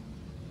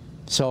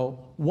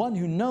 So one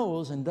who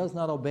knows and does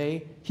not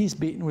obey, he's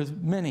beaten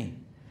with many.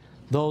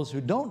 Those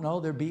who don't know,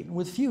 they're beaten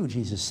with few,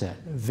 Jesus said,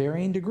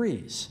 varying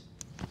degrees.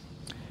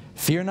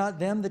 Fear not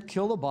them that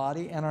kill the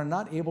body and are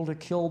not able to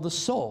kill the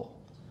soul.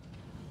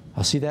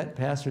 I'll see that,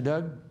 Pastor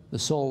Doug? The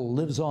soul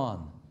lives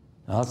on.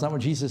 Now, that's not what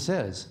Jesus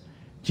says.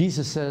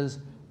 Jesus says,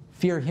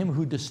 fear him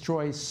who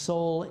destroys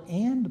soul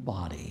and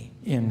body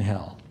in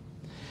hell.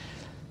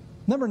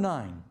 Number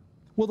 9,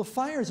 will the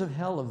fires of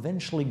hell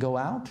eventually go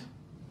out?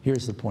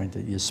 Here's the point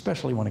that you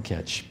especially want to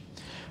catch.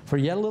 For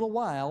yet a little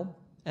while,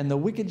 and the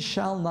wicked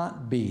shall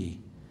not be.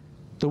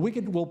 The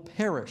wicked will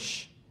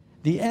perish.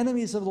 The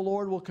enemies of the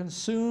Lord will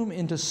consume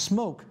into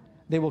smoke.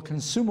 They will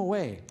consume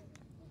away.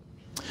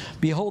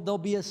 Behold, they'll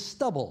be as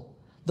stubble.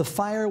 The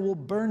fire will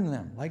burn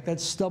them, like that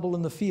stubble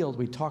in the field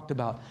we talked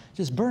about.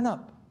 Just burn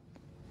up.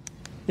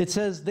 It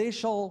says, they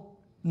shall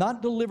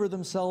not deliver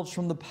themselves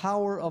from the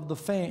power of the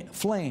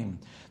flame.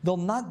 There'll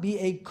not be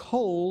a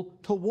coal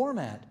to warm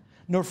at,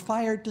 nor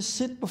fire to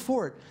sit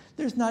before it.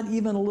 There's not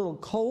even a little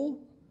coal.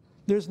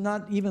 There's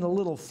not even a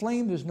little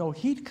flame. There's no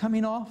heat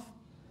coming off.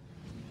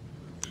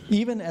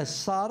 Even as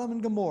Sodom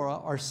and Gomorrah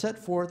are set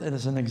forth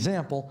as an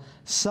example,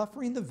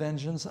 suffering the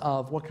vengeance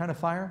of what kind of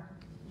fire?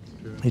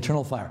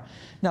 Eternal fire.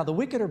 Now, the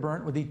wicked are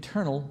burnt with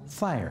eternal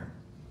fire.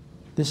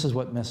 This is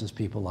what messes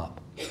people up.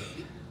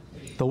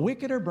 The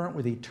wicked are burnt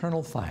with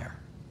eternal fire.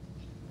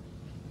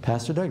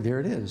 Pastor Doug, there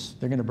it is.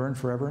 They're going to burn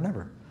forever and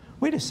ever.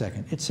 Wait a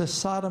second. It says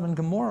Sodom and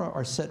Gomorrah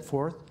are set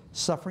forth,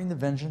 suffering the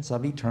vengeance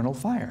of eternal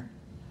fire.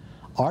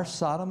 Are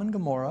Sodom and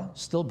Gomorrah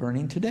still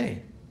burning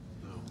today?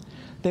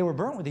 They were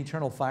burnt with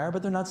eternal fire,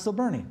 but they're not still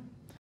burning.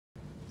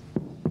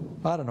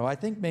 I don't know. I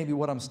think maybe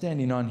what I'm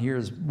standing on here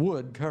is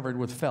wood covered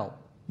with felt.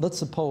 Let's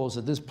suppose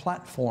that this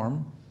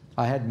platform,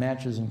 I had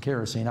matches and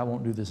kerosene. I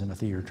won't do this in a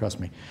theater, trust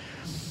me.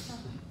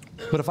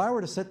 But if I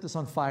were to set this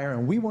on fire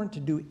and we weren't to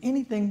do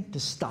anything to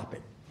stop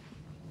it,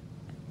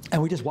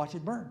 and we just watch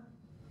it burn,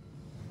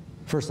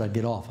 first I'd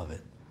get off of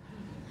it.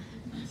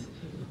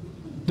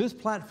 This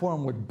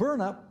platform would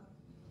burn up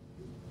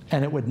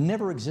and it would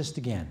never exist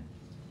again.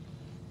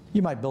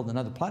 You might build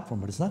another platform,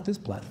 but it's not this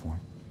platform.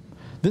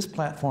 This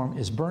platform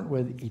is burnt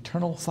with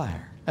eternal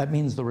fire. That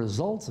means the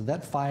results of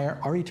that fire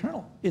are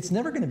eternal. It's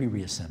never going to be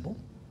reassembled.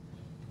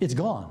 It's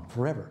gone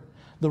forever.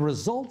 The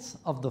results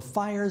of the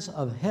fires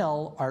of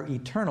hell are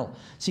eternal.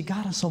 See,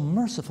 God is so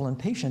merciful and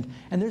patient,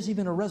 and there's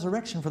even a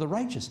resurrection for the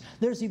righteous.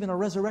 There's even a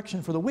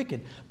resurrection for the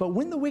wicked. But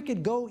when the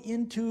wicked go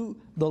into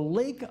the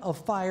lake of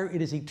fire,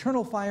 it is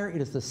eternal fire.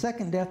 It is the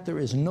second death. There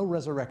is no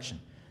resurrection.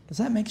 Does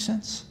that make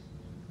sense?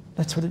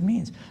 That's what it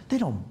means. They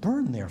don't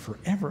burn there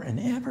forever and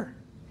ever.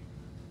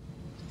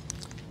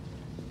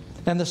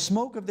 And the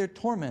smoke of their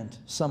torment,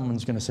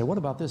 someone's going to say, what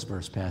about this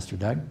verse, Pastor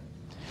Doug?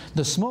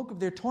 The smoke of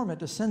their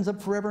torment ascends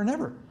up forever and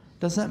ever.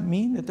 Does that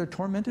mean that they're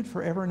tormented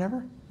forever and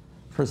ever?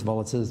 First of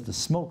all, it says the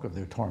smoke of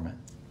their torment.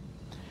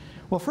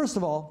 Well, first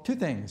of all, two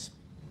things.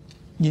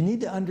 You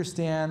need to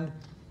understand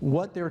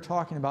what they're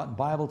talking about in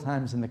Bible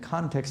times in the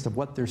context of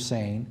what they're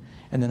saying,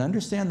 and then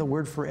understand the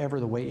word forever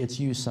the way it's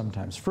used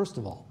sometimes. First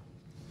of all,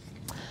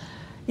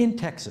 in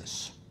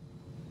Texas,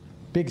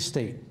 big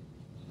state,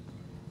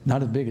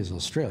 not as big as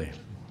Australia,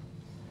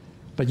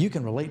 but you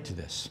can relate to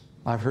this.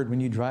 I've heard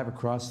when you drive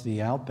across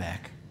the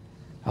outback,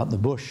 out in the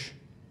bush,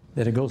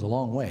 that it goes a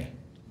long way.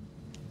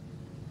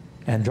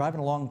 And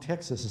driving along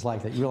Texas is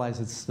like that. You realize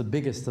it's the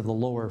biggest of the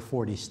lower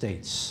 40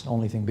 states.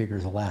 Only thing bigger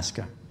is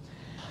Alaska.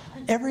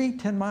 Every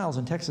 10 miles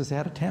in Texas they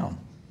had a town,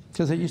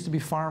 because there used to be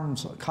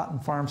farms, cotton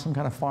farms, some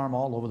kind of farm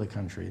all over the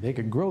country. They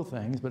could grow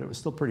things, but it was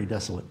still pretty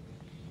desolate.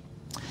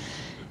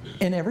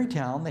 In every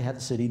town they had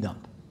the city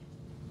dump.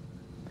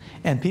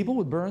 And people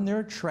would burn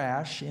their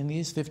trash in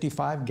these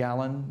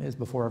 55-gallon, as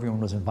before everyone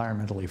was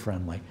environmentally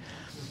friendly.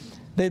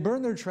 They'd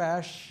burn their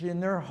trash in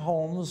their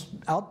homes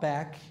out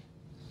back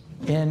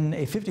in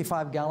a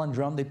 55-gallon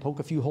drum. They'd poke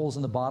a few holes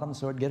in the bottom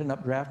so it'd get an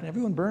updraft, and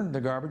everyone burned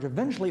their garbage.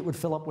 Eventually it would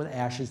fill up with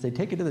ashes. They'd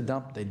take it to the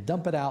dump. They'd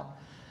dump it out.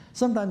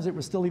 Sometimes it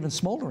was still even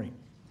smoldering.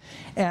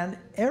 And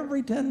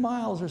every 10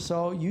 miles or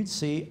so, you'd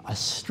see a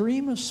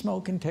stream of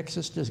smoke in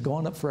Texas just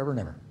going up forever and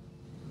ever.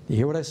 You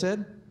hear what I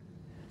said?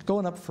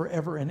 Going up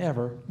forever and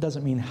ever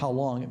doesn't mean how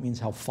long, it means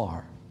how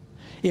far.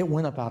 It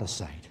went up out of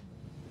sight.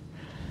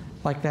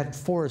 Like that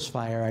forest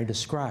fire I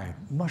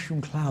described,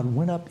 mushroom cloud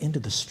went up into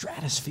the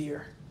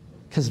stratosphere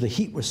because the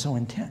heat was so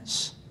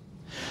intense.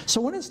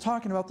 So when it's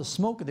talking about the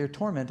smoke of their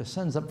torment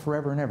ascends up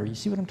forever and ever, you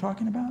see what I'm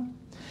talking about?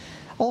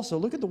 Also,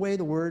 look at the way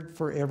the word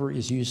forever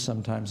is used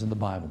sometimes in the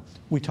Bible.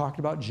 We talked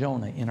about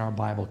Jonah in our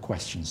Bible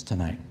questions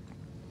tonight.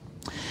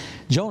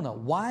 Jonah,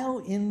 while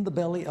in the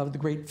belly of the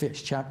great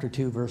fish, chapter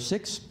 2, verse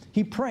 6,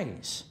 he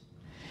prays.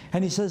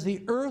 And he says,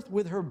 the earth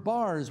with her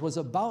bars was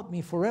about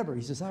me forever.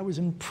 He says, I was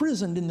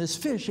imprisoned in this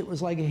fish. It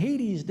was like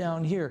Hades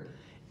down here.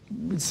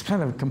 It's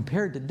kind of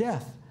compared to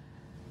death.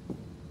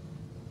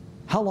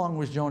 How long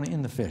was Jonah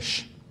in the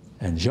fish?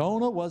 And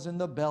Jonah was in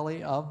the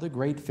belly of the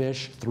great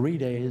fish 3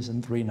 days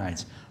and 3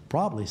 nights.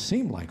 Probably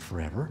seemed like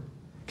forever.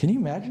 Can you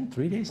imagine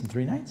 3 days and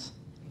 3 nights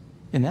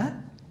in that?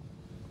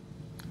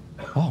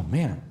 Oh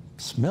man,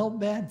 smelled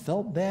bad,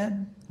 felt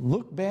bad,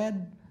 looked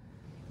bad.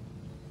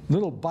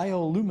 Little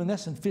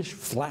bioluminescent fish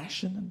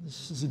flashing.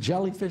 This is a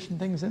jellyfish and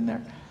things in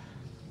there.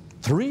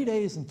 3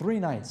 days and 3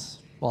 nights.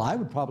 Well, I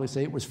would probably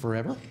say it was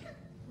forever.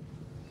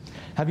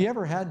 Have you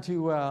ever had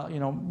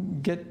to,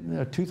 get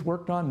a tooth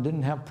worked on and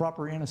didn't have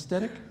proper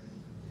anesthetic?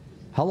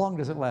 How long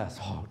does it last?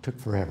 Oh, it took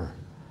forever.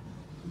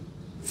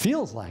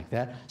 Feels like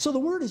that. So the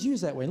word is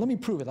used that way. Let me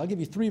prove it. I'll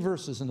give you 3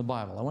 verses in the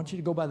Bible. I want you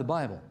to go by the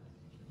Bible.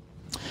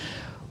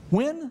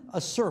 When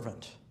a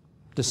servant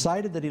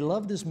decided that he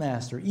loved his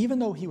master, even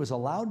though he was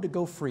allowed to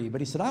go free, but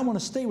he said, I want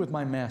to stay with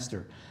my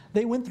master.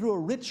 They went through a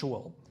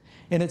ritual,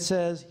 and it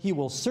says he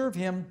will serve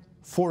him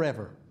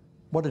forever.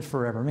 What did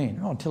forever mean?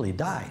 Oh, until he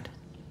died.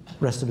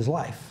 Rest of his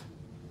life.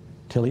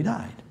 Till he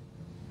died.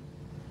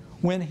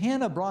 When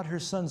Hannah brought her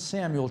son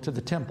Samuel to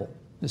the temple,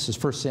 This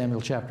is 1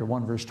 Samuel chapter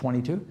 1, verse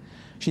 22.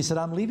 She said,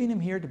 I'm leaving him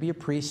here to be a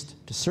priest,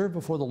 to serve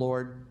before the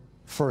Lord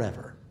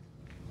forever.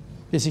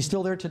 Is he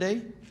still there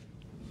today?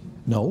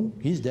 No,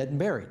 he's dead and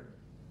buried.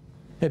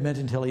 It meant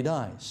until he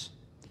dies.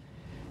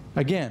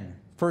 Again,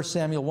 1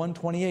 Samuel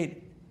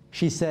 1:28,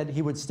 she said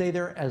he would stay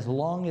there as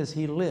long as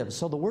he lives.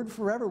 So the word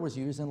forever was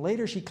used, and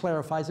later she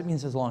clarifies it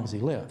means as long as he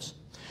lives.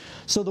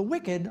 So the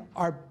wicked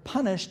are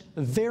punished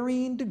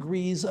varying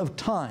degrees of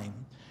time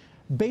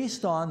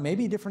based on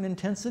maybe different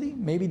intensity,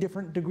 maybe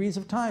different degrees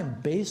of time,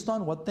 based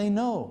on what they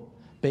know,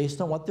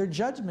 based on what their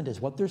judgment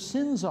is, what their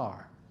sins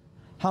are.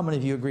 How many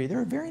of you agree? There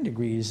are varying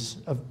degrees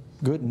of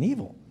good and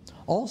evil.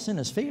 All sin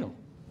is fatal,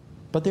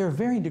 but there are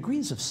varying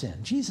degrees of sin.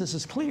 Jesus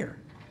is clear.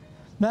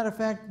 Matter of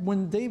fact,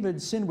 when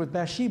David sinned with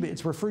Bathsheba,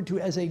 it's referred to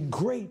as a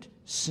great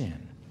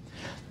sin.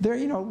 There,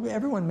 you know,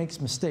 everyone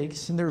makes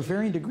mistakes, and there are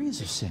varying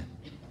degrees of sin.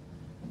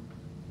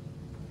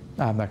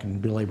 I'm not going to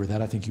belabor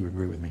that. I think you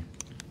agree with me.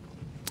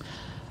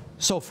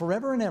 So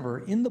forever and ever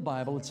in the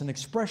Bible, it's an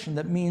expression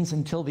that means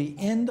until the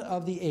end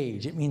of the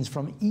age. It means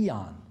from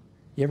eon.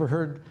 You ever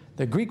heard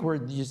the Greek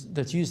word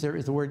that's used there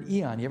is the word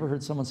eon. You ever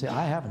heard someone say,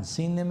 I haven't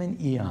seen them in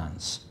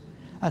eons?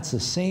 That's the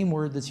same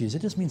word that's used.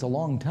 It just means a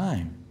long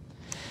time.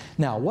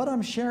 Now, what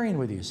I'm sharing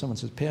with you, someone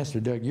says,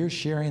 Pastor Doug, you're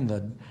sharing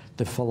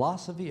the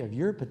philosophy of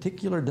your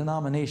particular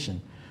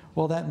denomination.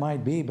 Well, that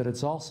might be, but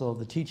it's also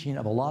the teaching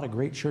of a lot of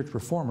great church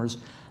reformers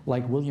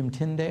like William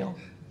Tyndale.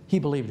 He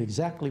believed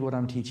exactly what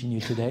I'm teaching you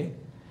today.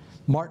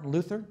 Martin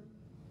Luther.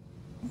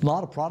 A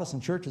lot of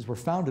Protestant churches were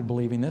founded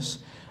believing this.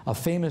 A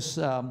famous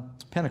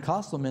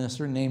Pentecostal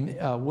minister named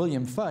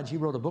William Fudge, he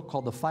wrote a book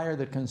called The Fire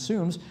That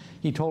Consumes.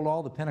 He told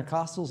all the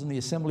Pentecostals in the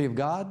Assembly of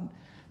God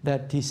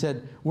that he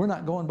said, we're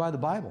not going by the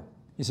Bible.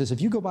 He says,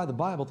 if you go by the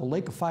Bible, the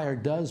lake of fire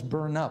does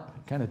burn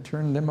up. Kind of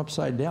turned them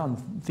upside down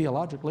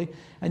theologically.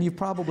 And you've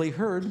probably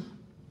heard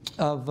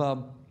of,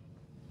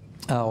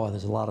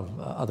 there's a lot of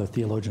other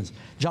theologians.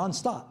 John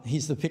Stott,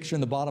 he's the picture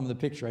in the bottom of the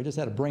picture. I just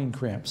had a brain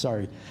cramp,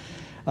 sorry.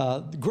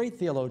 The great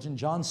theologian,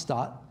 John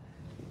Stott,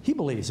 he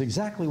believes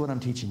exactly what I'm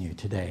teaching you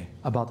today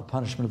about the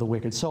punishment of the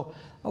wicked. So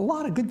a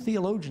lot of good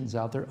theologians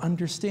out there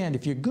understand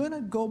if you're going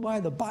to go by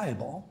the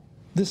Bible,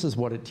 this is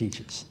what it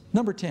teaches.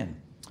 Number 10.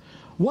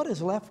 What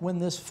is left when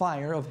this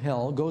fire of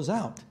hell goes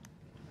out?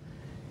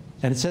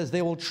 And it says,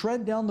 they will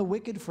tread down the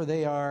wicked, for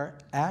they are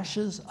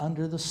ashes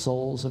under the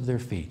soles of their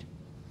feet.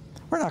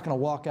 We're not going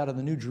to walk out of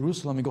the New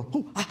Jerusalem and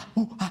go,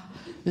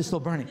 it's still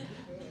burning.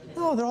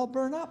 No, they're all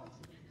burned up.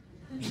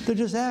 They're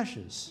just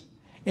ashes.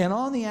 And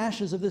on the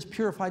ashes of this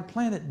purified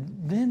planet,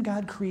 then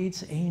God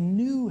creates a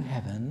new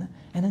heaven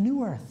and a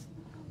new earth,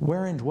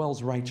 wherein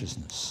dwells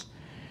righteousness.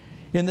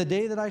 In the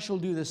day that I shall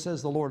do this,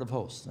 says the Lord of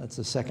hosts. That's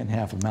the second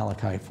half of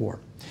Malachi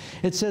 4.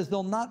 It says,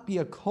 there'll not be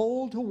a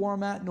coal to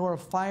warm at, nor a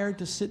fire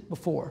to sit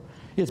before.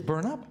 It's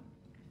burned up.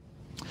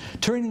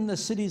 Turning the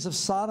cities of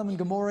Sodom and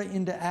Gomorrah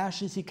into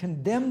ashes, he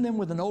condemned them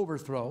with an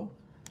overthrow,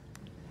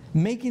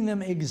 making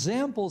them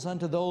examples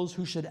unto those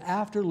who should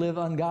after live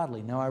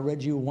ungodly. Now I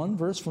read you one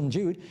verse from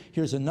Jude.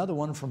 Here's another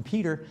one from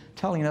Peter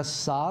telling us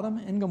Sodom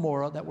and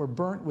Gomorrah that were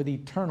burnt with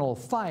eternal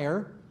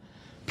fire.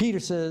 Peter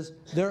says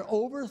they're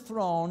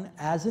overthrown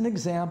as an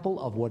example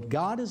of what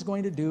God is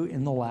going to do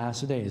in the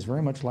last days.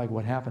 Very much like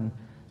what happened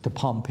to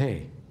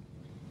Pompeii.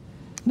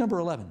 Number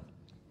 11.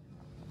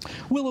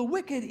 Will a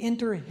wicked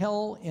enter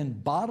hell in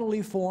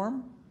bodily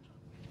form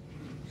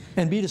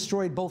and be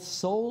destroyed both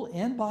soul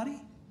and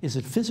body? Is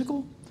it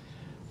physical?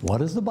 What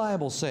does the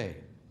Bible say?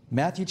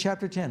 Matthew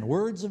chapter 10,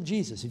 words of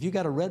Jesus. If you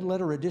got a red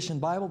letter edition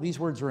Bible, these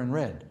words are in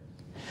red.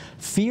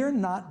 Fear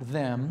not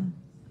them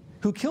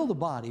who kill the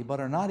body, but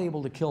are not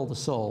able to kill the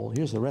soul.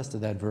 Here's the rest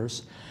of that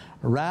verse.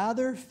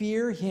 Rather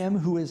fear him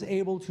who is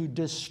able to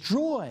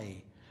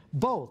destroy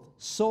both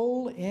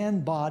soul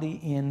and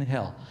body in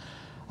hell.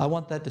 I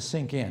want that to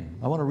sink in.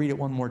 I want to read it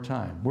one more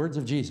time. Words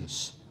of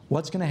Jesus.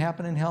 What's going to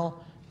happen in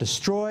hell?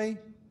 Destroy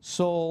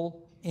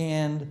soul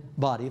and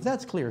body. If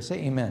that's clear, say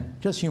amen.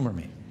 Just humor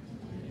me.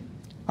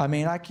 I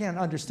mean, I can't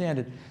understand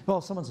it.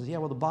 Well, someone says, yeah,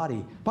 well, the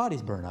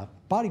body's burned up.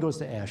 Body goes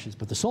to ashes,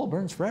 but the soul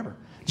burns forever.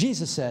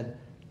 Jesus said,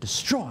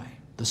 destroy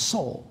the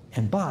soul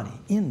and body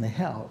in the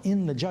hell,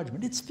 in the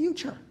judgment. It's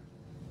future.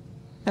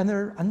 And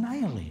they're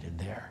annihilated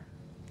there.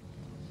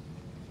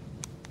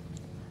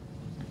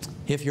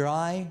 If your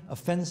eye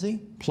offends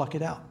thee, pluck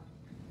it out.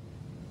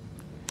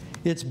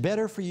 It's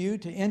better for you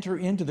to enter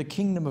into the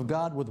kingdom of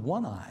God with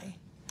one eye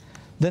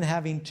than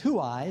having two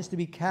eyes to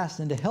be cast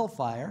into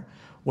hellfire,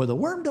 where the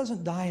worm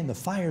doesn't die and the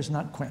fire's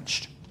not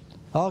quenched.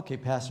 Okay,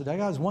 Pastor Doug,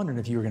 I was wondering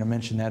if you were going to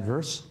mention that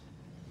verse.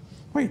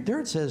 Wait, there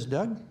it says,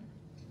 Doug,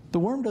 the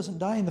worm doesn't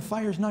die and the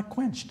fire's not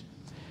quenched.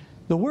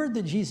 The word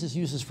that Jesus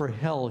uses for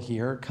hell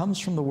here comes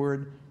from the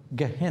word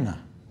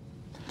Gehenna.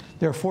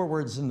 There are 4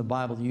 words in the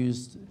Bible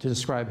used to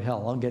describe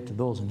hell. I'll get to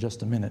those in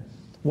just a minute.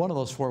 One of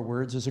those 4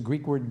 words is a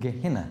Greek word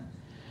Gehenna.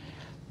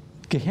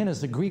 Gehenna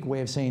is the Greek way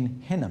of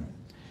saying Hinnom.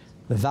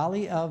 The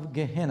valley of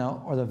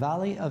Gehenna, or the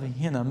valley of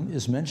Hinnom,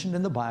 is mentioned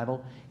in the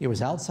Bible. It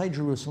was outside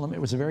Jerusalem.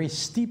 It was a very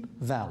steep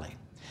valley.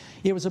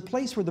 It was a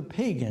place where the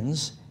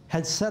pagans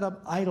had set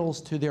up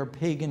idols to their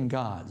pagan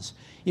gods.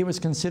 It was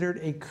considered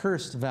a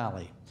cursed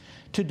valley.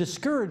 To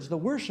discourage the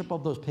worship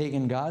of those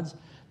pagan gods,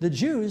 the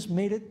Jews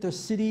made it the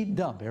city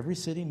dump. Every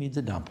city needs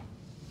a dump.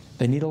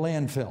 They need a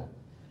landfill.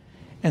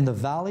 And the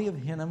Valley of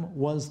Hinnom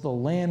was the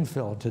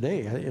landfill. Today,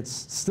 it's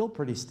still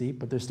pretty steep,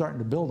 but they're starting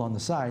to build on the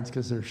sides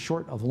because they're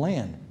short of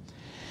land.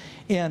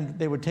 And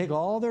they would take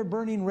all their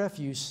burning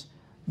refuse,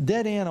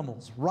 dead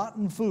animals,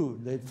 rotten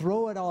food, they'd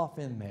throw it off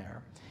in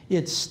there.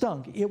 It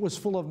stunk. It was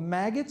full of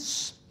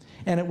maggots,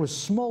 and it was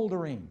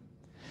smoldering.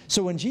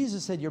 So when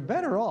Jesus said, you're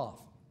better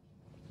off,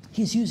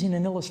 he's using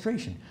an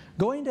illustration.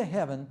 Going to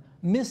heaven,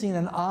 missing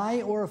an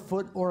eye or a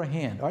foot or a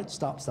hand. All right,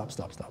 stop.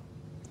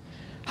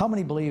 How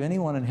many believe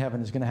anyone in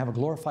heaven is going to have a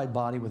glorified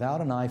body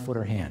without an eye, foot,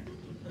 or hand?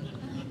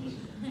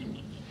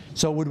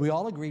 So would we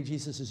all agree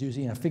Jesus is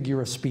using a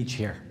figure of speech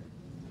here?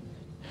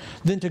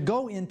 Then to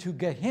go into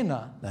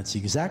Gehenna, that's the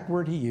exact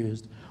word he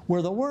used,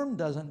 where the worm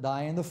doesn't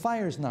die and the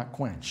fire's not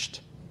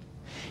quenched.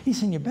 He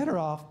said, you're better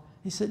off.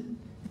 He said,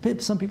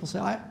 some people say,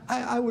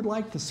 I would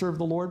like to serve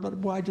the Lord, but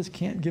boy, I just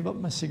can't give up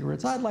my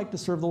cigarettes. I'd like to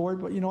serve the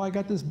Lord, but you know, I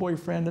got this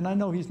boyfriend and I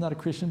know he's not a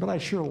Christian, but I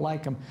sure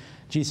like him.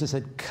 Jesus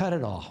said, cut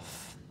it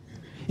off.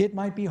 It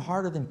might be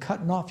harder than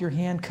cutting off your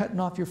hand, cutting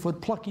off your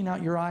foot, plucking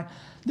out your eye.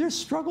 There's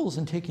struggles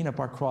in taking up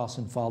our cross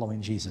and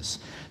following Jesus.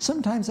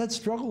 Sometimes that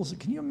struggles.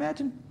 Can you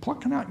imagine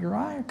plucking out your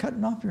eye or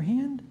cutting off your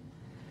hand?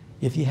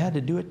 If you had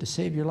to do it to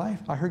save your life.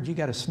 I heard you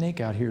got a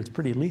snake out here. It's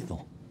pretty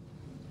lethal.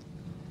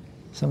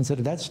 Someone said,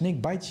 if that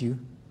snake bites you,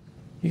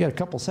 you got a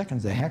couple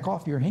seconds to hack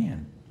off your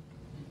hand.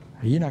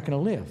 Or you're not going to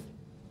live.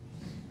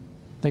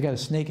 They got a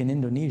snake in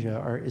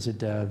Indonesia, or is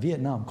it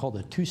Vietnam, called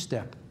a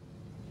two-step.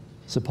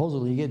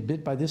 Supposedly, you get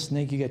bit by this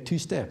snake, you get 2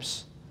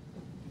 steps.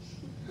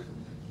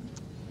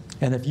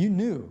 And if you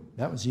knew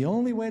that was the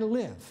only way to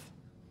live,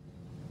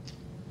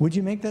 would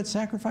you make that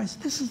sacrifice?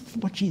 This is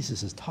what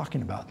Jesus is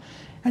talking about.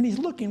 And he's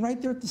looking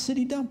right there at the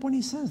city dump when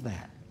he says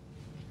that.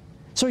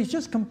 So he's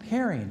just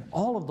comparing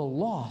all of the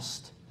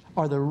lost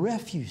or the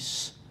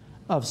refuse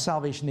of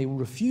salvation. They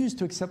refuse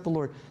to accept the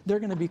Lord. They're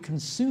going to be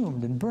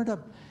consumed and burnt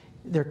up.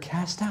 They're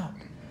cast out.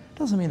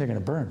 Doesn't mean they're going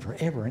to burn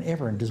forever and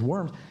ever and just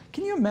worms.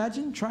 Can you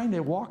imagine trying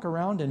to walk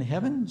around in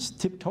heaven,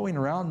 tiptoeing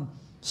around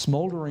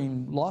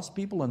smoldering lost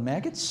people and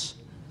maggots?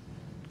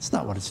 It's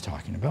not what it's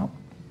talking about.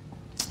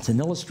 It's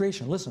an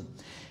illustration. Listen,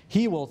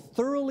 he will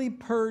thoroughly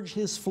purge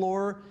his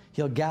floor.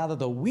 He'll gather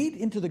the wheat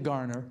into the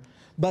garner,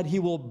 but he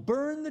will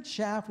burn the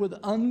chaff with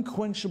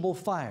unquenchable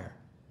fire.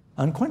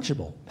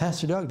 Unquenchable.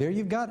 Pastor Doug, there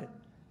you've got it.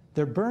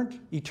 They're burnt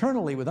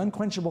eternally with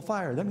unquenchable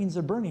fire. That means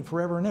they're burning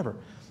forever and ever.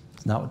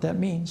 It's not what that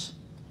means.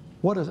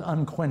 What does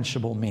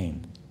unquenchable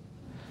mean?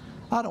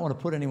 I don't want to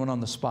put anyone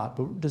on the spot,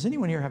 but does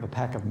anyone here have a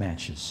pack of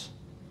matches?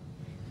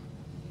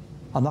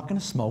 I'm not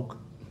going to smoke.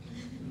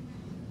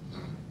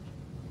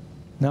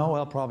 No,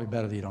 well, probably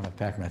better that you don't have a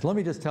pack of matches. Let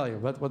me just tell you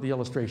what the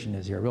illustration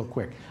is here real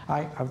quick.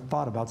 I've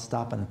thought about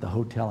stopping at the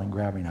hotel and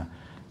grabbing a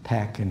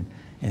pack and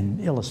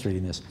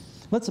illustrating this.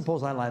 Let's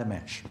suppose I light a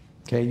match.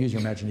 Okay, use your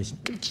imagination.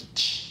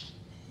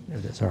 There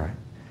it is, all right.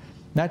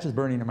 Match is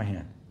burning in my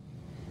hand.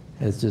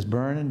 It's just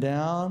burning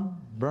down,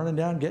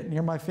 getting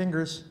near my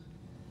fingers.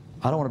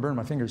 I don't want to burn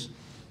my fingers.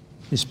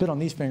 You spit on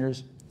these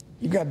fingers,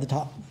 you grab the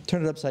top,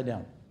 turn it upside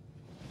down.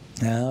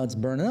 Now it's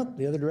burning up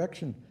the other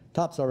direction.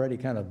 Top's already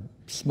kind of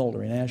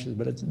smoldering ashes,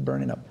 but it's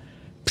burning up.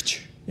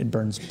 It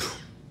burns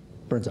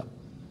up.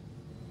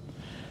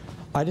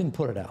 I didn't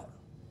put it out.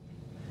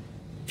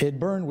 It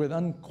burned with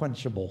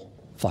unquenchable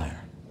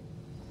fire.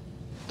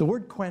 The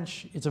word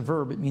quench, it's a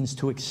verb, it means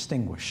to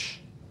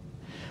extinguish.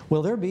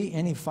 Will there be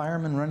any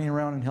firemen running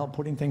around in hell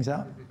putting things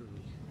out?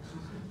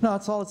 No,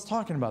 that's all it's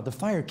talking about. The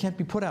fire can't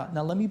be put out.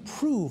 Now let me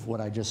prove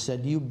what I just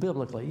said to you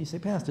biblically. You say,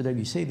 Pastor Doug,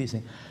 you say these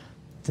things.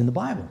 It's in the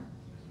Bible.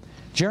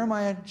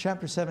 Jeremiah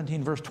chapter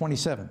 17, verse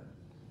 27.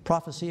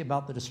 Prophecy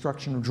about the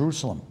destruction of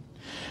Jerusalem.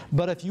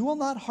 But if you will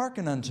not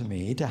hearken unto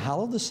me to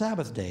hallow the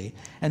Sabbath day,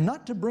 and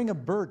not to bring a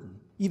burden,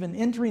 even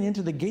entering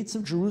into the gates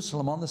of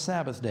Jerusalem on the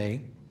Sabbath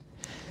day,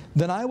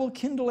 then I will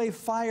kindle a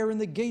fire in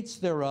the gates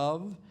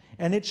thereof,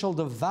 and it shall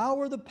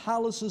devour the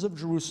palaces of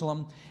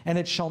Jerusalem, and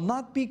it shall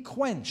not be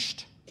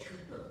quenched.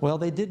 Well,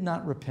 they did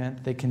not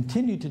repent. They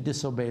continued to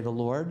disobey the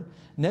Lord.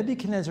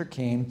 Nebuchadnezzar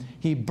came.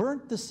 He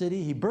burnt the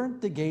city. He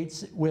burnt the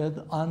gates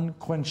with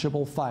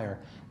unquenchable fire.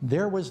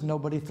 There was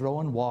nobody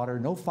throwing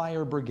water, no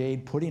fire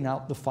brigade putting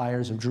out the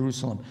fires of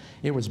Jerusalem.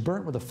 It was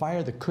burnt with a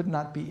fire that could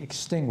not be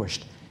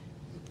extinguished.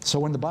 So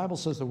when the Bible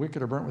says the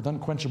wicked are burnt with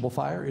unquenchable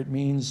fire, it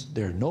means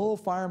there are no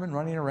firemen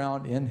running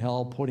around in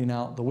hell putting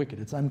out the wicked.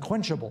 It's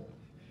unquenchable.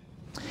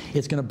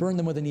 It's going to burn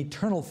them with an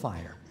eternal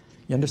fire.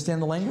 You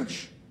understand the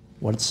language?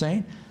 What it's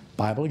saying?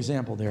 Bible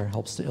example there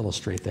helps to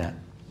illustrate that.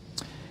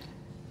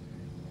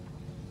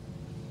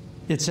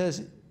 It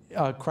says,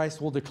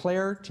 Christ will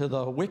declare to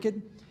the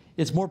wicked,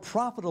 it's more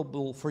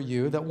profitable for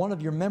you that one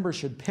of your members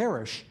should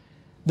perish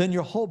than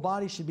your whole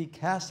body should be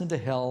cast into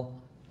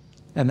hell.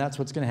 And that's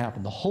what's going to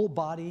happen. The whole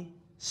body,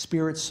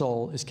 spirit,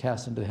 soul is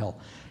cast into hell.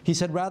 He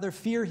said, rather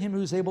fear him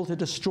who's able to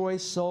destroy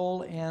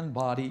soul and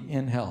body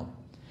in hell.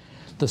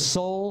 The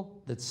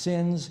soul that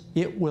sins,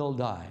 it will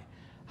die.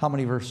 How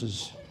many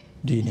verses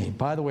do you need?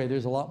 By the way,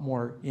 there's a lot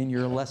more in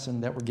your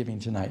lesson that we're giving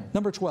tonight.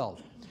 Number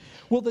 12.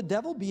 Will the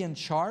devil be in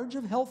charge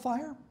of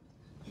hellfire?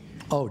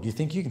 Oh, do you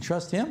think you can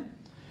trust him?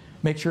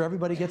 Make sure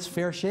everybody gets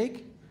fair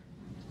shake?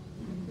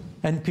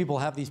 And people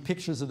have these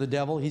pictures of the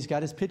devil. He's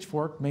got his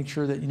pitchfork. Make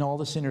sure that, all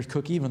the sinners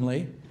cook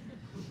evenly.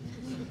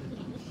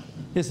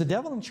 Is the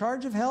devil in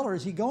charge of hell, or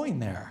is he going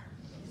there?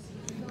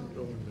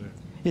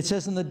 It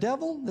says, and the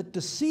devil that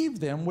deceived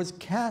them was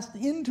cast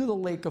into the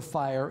lake of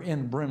fire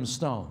and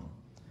brimstone.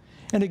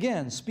 And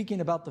again,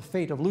 speaking about the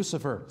fate of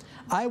Lucifer,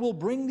 I will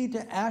bring thee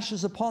to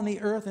ashes upon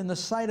the earth in the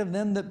sight of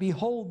them that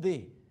behold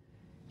thee.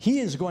 He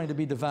is going to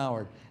be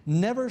devoured.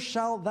 Never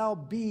shalt thou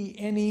be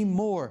any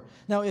more.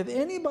 Now, if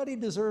anybody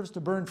deserves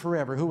to burn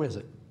forever, who is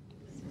it?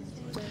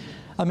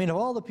 I mean, of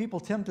all the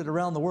people tempted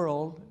around the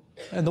world,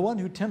 and the one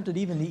who tempted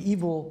even the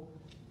evil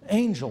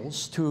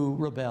angels to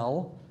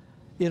rebel,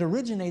 it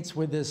originates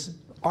with this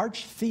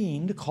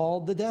arch-fiend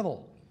called the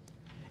devil.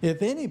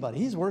 If anybody,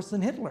 he's worse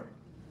than Hitler.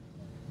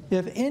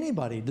 If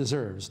anybody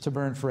deserves to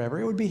burn forever,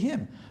 it would be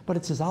him. But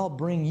it says, I'll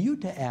bring you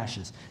to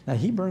ashes. Now,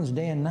 he burns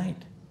day and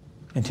night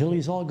until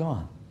he's all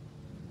gone.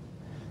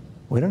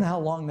 We don't know how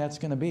long that's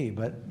going to be,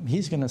 but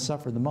he's going to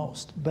suffer the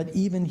most. But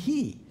even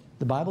he,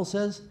 the Bible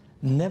says,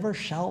 never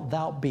shalt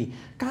thou be.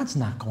 God's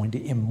not going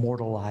to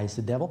immortalize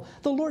the devil.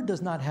 The Lord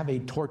does not have a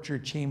torture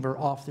chamber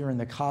off there in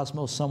the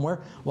cosmos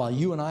somewhere while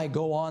you and I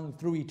go on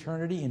through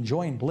eternity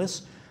enjoying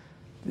bliss.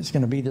 It's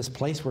going to be this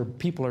place where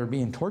people are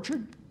being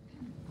tortured.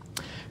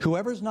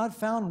 Whoever's not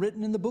found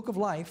written in the book of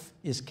life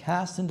is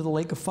cast into the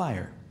lake of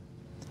fire.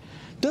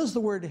 Does the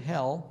word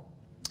hell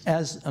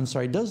as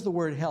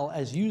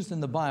used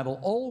in the Bible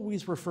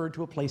always refer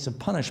to a place of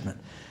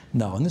punishment?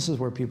 No, and this is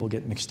where people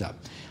get mixed up.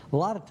 A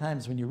lot of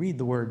times when you read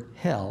the word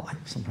hell, I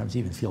sometimes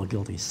even feel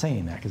guilty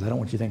saying that because I don't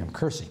want you to think I'm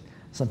cursing.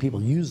 Some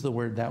people use the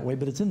word that way,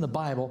 but it's in the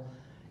Bible.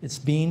 It's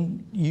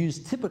being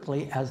used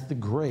typically as the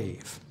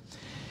grave.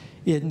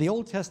 In the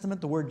Old Testament,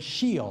 the word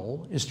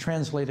Sheol is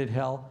translated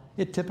hell.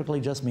 It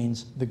typically just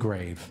means the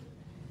grave.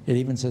 It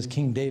even says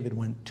King David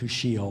went to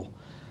Sheol.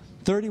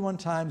 31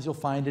 times you'll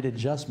find it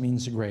just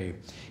means the grave.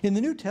 In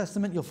the New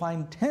Testament, you'll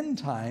find 10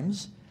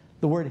 times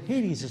the word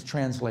Hades is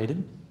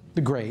translated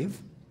the grave.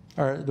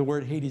 Or the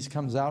word Hades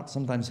comes out,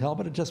 sometimes hell,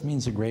 but it just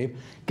means the grave.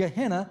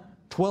 Gehenna,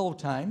 12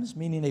 times,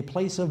 meaning a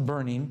place of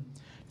burning.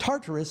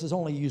 Tartarus is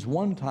only used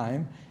 1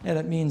 time, and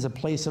it means a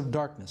place of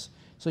darkness.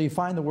 So you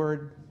find the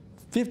word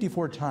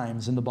 54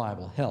 times in the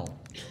Bible, hell.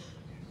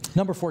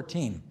 Number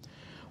 14,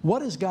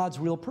 what is God's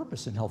real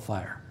purpose in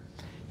hellfire?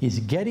 He's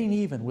getting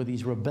even with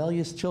these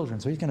rebellious children,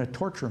 so he's going to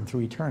torture them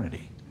through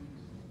eternity.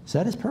 Is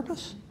that his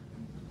purpose?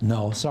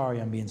 No,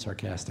 sorry, I'm being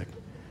sarcastic.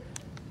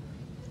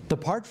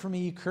 Depart from me,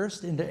 ye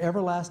cursed, into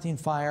everlasting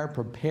fire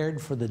prepared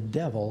for the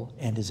devil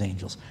and his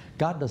angels.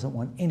 God doesn't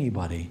want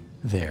anybody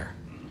there.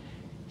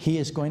 He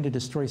is going to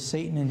destroy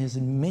Satan and his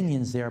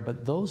minions there,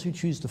 but those who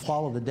choose to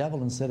follow the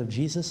devil instead of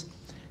Jesus,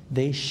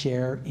 they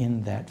share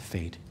in that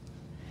fate.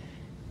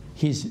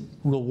 He's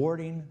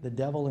rewarding the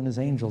devil and his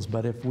angels,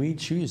 but if we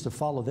choose to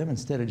follow them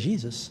instead of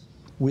Jesus,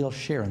 we'll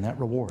share in that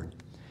reward.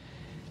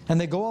 And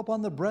they go up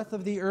on the breadth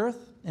of the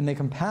earth, and they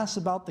compass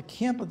about the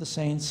camp of the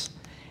saints,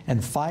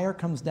 and fire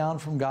comes down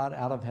from God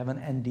out of heaven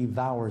and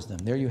devours them.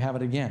 There you have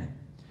it again.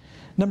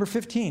 Number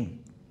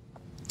 15.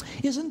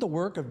 Isn't the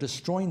work of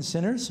destroying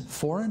sinners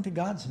foreign to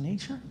God's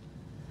nature?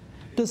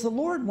 Does the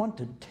Lord want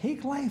to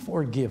take life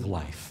or give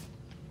life?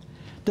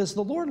 Does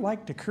the Lord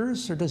like to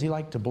curse or does he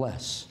like to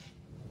bless?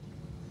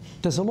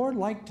 Does the Lord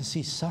like to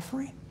see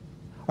suffering?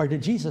 Or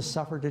did Jesus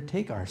suffer to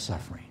take our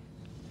suffering?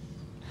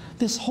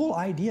 This whole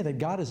idea that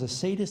God is a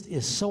sadist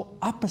is so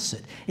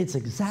opposite. It's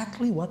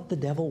exactly what the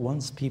devil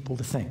wants people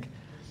to think.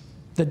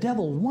 The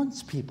devil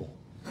wants people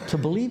to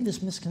believe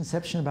this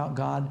misconception about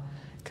God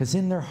because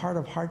in their heart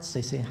of hearts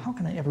they say, how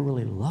can I ever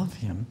really love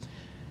him?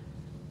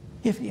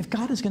 If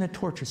God is going to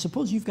torture,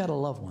 suppose you've got a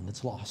loved one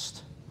that's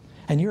lost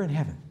and you're in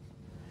heaven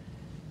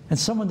and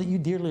someone that you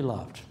dearly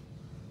loved,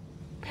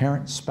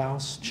 parent,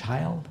 spouse,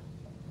 child,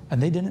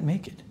 and they didn't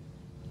make it.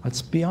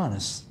 Let's be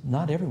honest,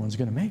 not everyone's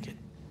going to make it.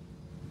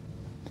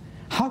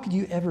 How could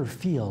you ever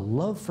feel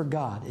love for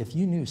God if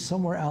you knew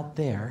somewhere out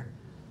there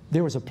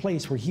was a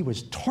place where he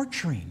was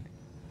torturing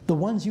the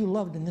ones you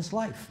loved in this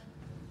life?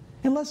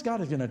 Unless God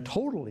is going to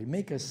totally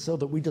make us so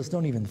that we just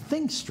don't even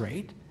think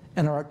straight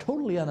and are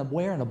totally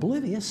unaware and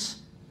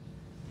oblivious.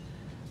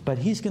 But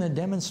he's going to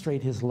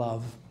demonstrate his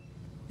love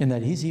in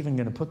that he's even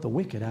going to put the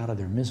wicked out of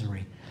their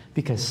misery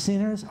because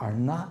sinners are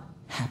not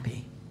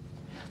happy.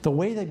 The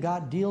way that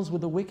God deals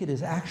with the wicked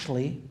is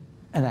actually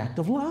an act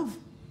of love.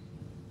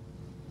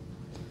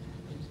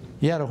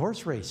 You had a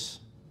horse race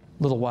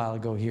a little while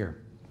ago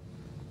here.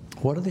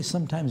 What do they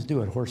sometimes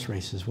do at horse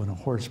races when a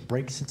horse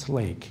breaks its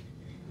leg?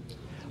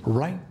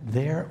 Right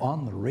there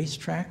on the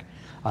racetrack.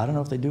 I don't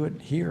know if they do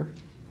it here.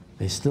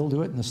 They still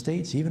do it in the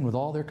States, even with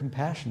all their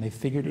compassion. They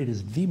figured it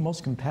is the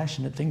most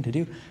compassionate thing to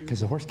do because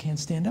the horse can't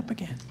stand up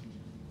again,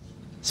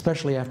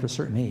 especially after a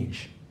certain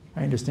age.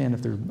 I understand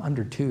if they're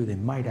under 2, they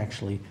might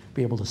actually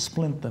be able to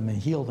splint them and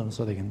heal them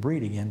so they can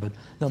breed again, but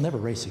they'll never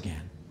race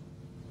again.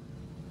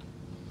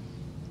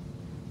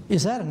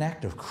 Is that an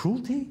act of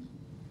cruelty,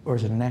 or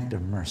is it an act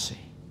of mercy?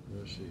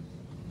 Mercy.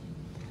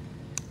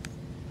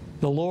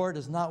 The Lord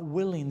is not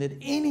willing that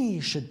any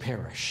should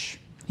perish.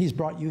 He's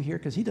brought you here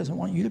because He doesn't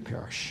want you to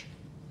perish.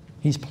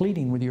 He's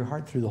pleading with your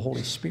heart through the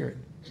Holy Spirit.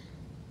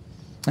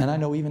 And I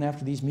know even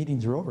after these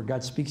meetings are over,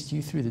 God speaks to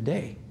you through the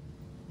day.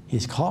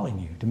 He's calling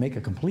you to make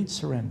a complete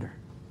surrender.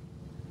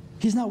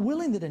 He's not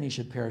willing that any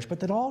should perish, but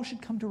that all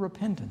should come to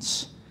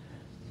repentance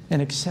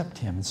and accept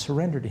Him and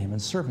surrender to Him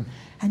and serve Him.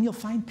 And you'll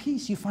find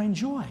peace, you find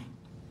joy.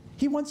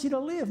 He wants you to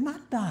live,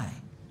 not die.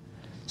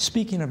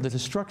 Speaking of the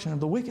destruction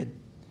of the wicked,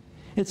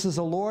 it says,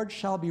 the Lord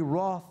shall be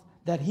wroth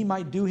that He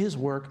might do His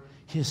work,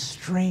 His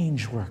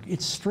strange work.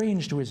 It's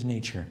strange to His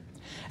nature.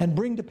 And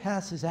bring to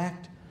pass His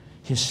act,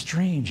 His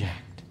strange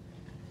act.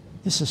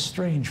 This is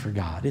strange for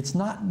God. It's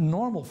not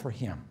normal for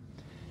Him.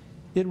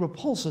 It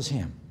repulses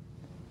Him,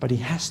 but He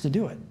has to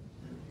do it.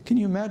 Can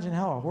you imagine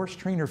how a horse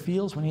trainer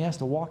feels when he has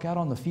to walk out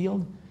on the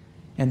field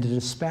and to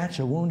dispatch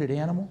a wounded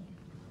animal?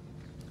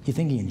 You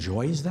think he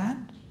enjoys that?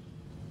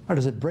 Or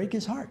does it break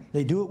his heart?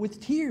 They do it with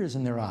tears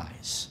in their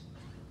eyes.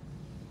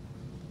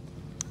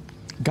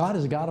 God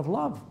is a God of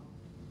love.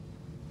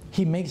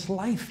 He makes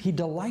life. He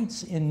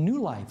delights in new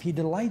life. He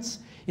delights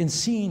in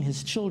seeing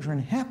His children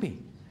happy.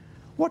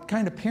 What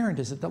kind of parent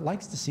is it that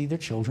likes to see their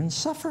children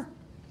suffer?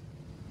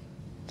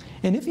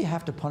 And if you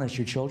have to punish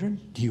your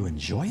children, do you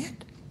enjoy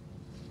it?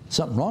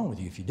 Something wrong with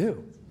you if you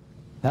do.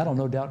 That'll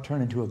no doubt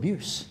turn into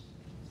abuse.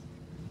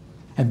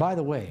 And by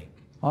the way,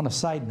 on a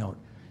side note,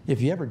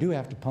 if you ever do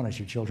have to punish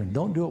your children,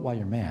 don't do it while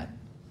you're mad,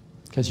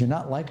 because you're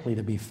not likely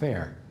to be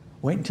fair.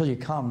 Wait until you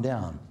calm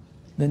down,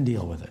 then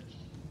deal with it.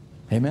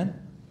 Amen?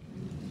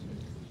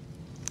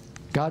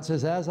 God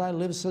says, as I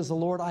live, says the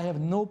Lord, I have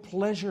no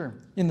pleasure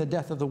in the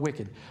death of the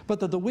wicked, but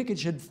that the wicked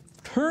should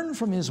turn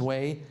from his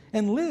way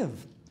and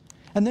live.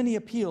 And then He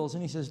appeals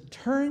and He says,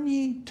 turn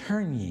ye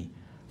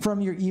from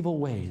your evil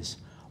ways.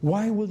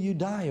 Why will you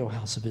die, O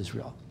house of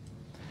Israel?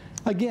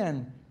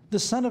 Again, the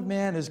Son of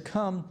Man has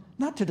come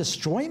not to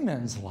destroy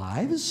men's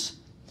lives,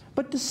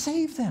 but to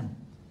save them.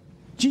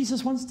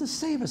 Jesus wants to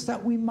save us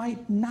that we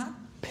might not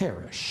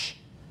perish.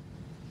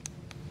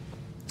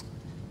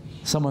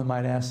 Someone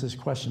might ask this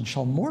question,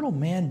 shall mortal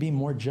man be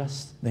more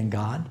just than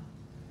God?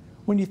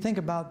 When you think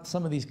about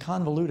some of these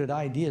convoluted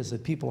ideas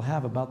that people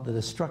have about the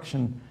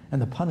destruction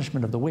and the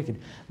punishment of the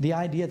wicked, the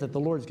idea that the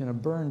Lord's going to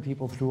burn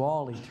people through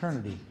all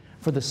eternity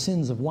for the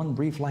sins of one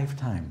brief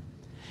lifetime.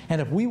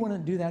 And if we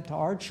wouldn't do that to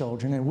our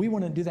children, and we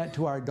wouldn't do that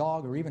to our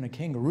dog or even a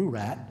kangaroo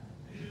rat,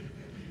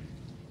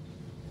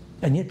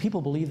 and yet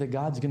people believe that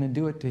God's going to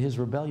do it to His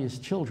rebellious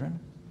children,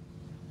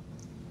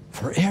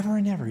 forever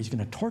and ever He's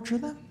going to torture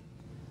them?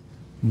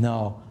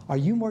 No. Are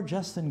you more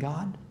just than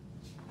God?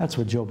 That's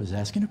what Job is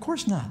asking. Of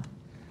course not.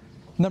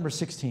 Number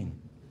 16.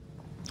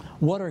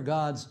 What are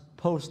God's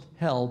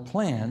post-hell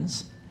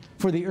plans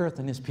for the earth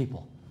and His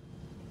people?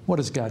 What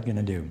is God going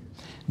to do?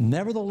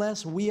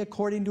 Nevertheless, we,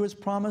 according to His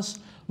promise,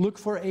 look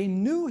for a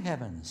new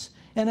heavens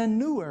and a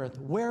new earth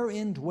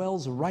wherein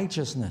dwells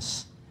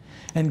righteousness.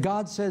 And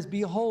God says,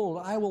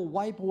 behold, I will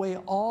wipe away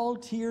all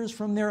tears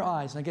from their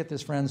eyes. Now get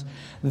this, friends.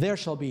 There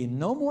shall be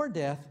no more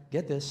death.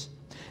 Get this.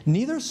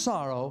 Neither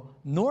sorrow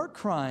nor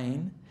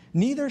crying,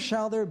 neither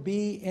shall there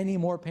be any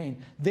more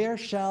pain. There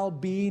shall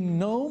be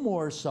no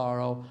more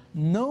sorrow,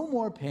 no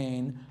more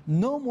pain,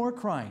 no more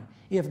crying.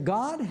 If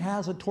God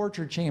has a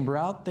torture chamber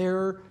out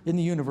there in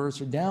the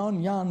universe or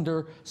down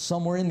yonder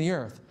somewhere in the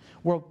earth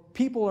where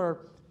people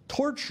are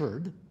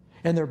tortured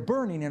and they're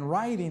burning and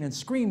writhing and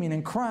screaming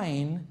and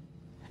crying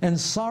and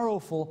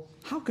sorrowful,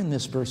 how can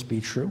this verse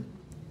be true?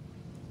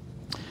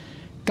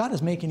 God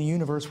is making a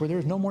universe where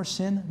there's no more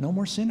sin, no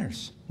more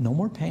sinners, no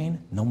more pain,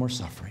 no more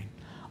suffering.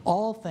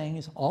 All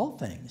things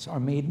are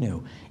made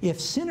new. If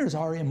sinners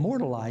are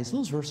immortalized,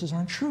 those verses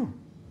aren't true.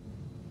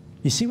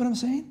 You see what I'm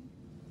saying?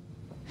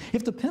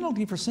 If the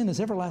penalty for sin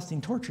is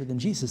everlasting torture, then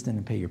Jesus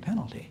didn't pay your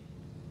penalty.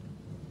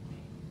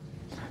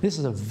 This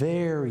is a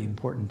very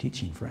important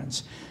teaching,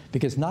 friends,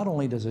 because not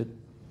only does it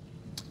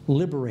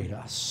liberate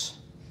us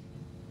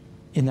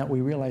in that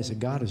we realize that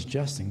God is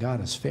just and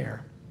God is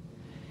fair,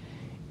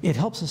 it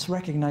helps us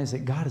recognize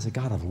that God is a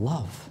God of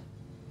love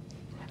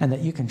and that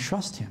you can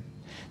trust Him,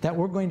 that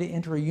we're going to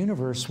enter a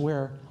universe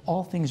where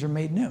all things are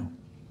made new.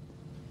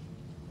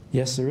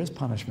 Yes, there is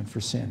punishment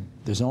for sin.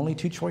 There's only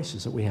two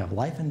choices that we have,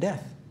 life and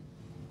death.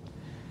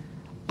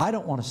 I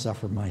don't want to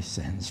suffer my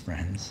sins,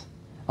 friends.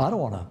 I don't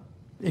want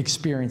to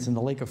experience in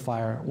the lake of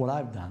fire what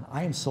I've done.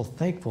 I am so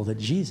thankful that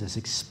Jesus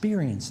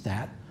experienced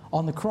that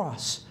on the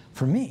cross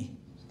for me.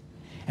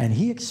 And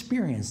He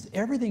experienced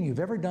everything you've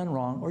ever done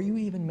wrong or you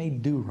even may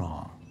do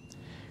wrong.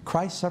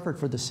 Christ suffered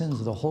for the sins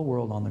of the whole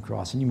world on the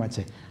cross. And you might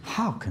say,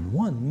 how can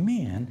one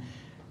man?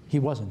 He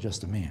wasn't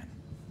just a man.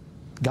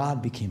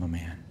 God became a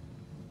man.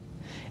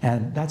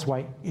 And that's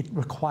why it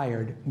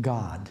required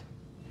God,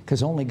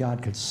 because only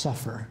God could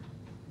suffer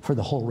for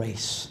the whole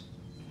race.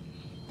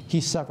 He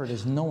suffered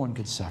as no one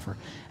could suffer.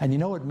 And you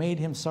know what made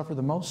him suffer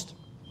the most?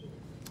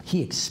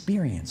 He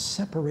experienced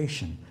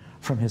separation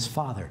from his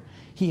Father.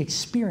 He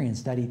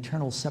experienced that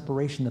eternal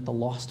separation that the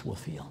lost will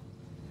feel.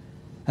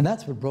 And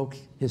that's what broke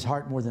his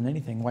heart more than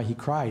anything, why he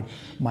cried,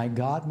 my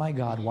God,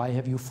 why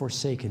have you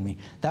forsaken me?"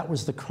 That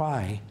was the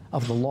cry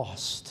of the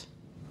lost.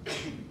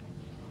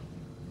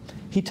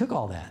 He took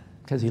all that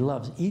because he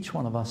loves each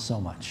one of us so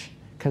much,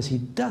 because he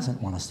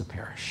doesn't want us to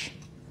perish.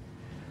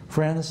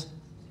 Friends,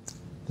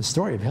 the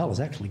story of hell is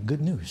actually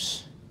good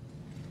news.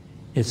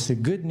 It's the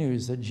good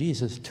news that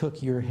Jesus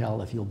took your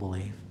hell if you'll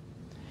believe.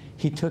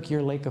 He took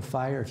your lake of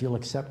fire if you'll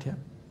accept him.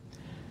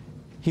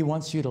 He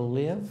wants you to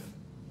live.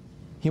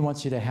 He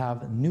wants you to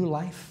have new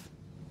life,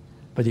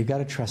 but you've got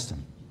to trust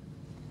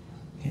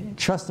him.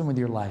 Trust him with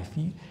your life.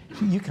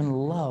 You can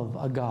love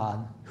a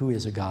God who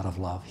is a God of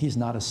love. He's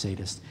not a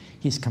sadist.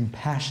 He's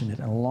compassionate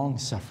and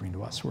long-suffering to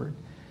usward.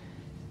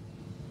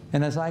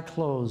 And as I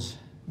close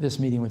this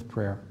meeting with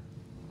prayer,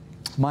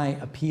 my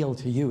appeal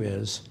to you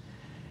is,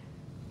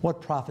 what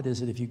profit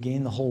is it if you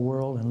gain the whole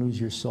world and lose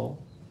your soul?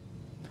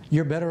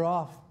 You're better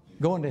off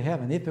going to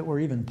heaven, if it were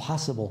even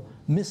possible,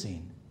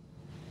 missing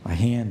a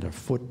hand, a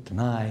foot, an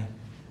eye,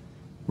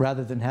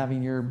 rather than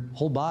having your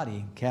whole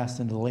body cast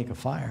into the lake of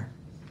fire.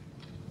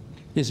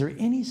 Is there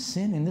any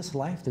sin in this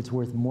life that's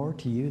worth more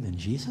to you than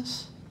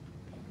Jesus?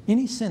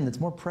 Any sin that's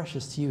more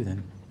precious to you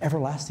than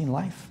everlasting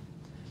life?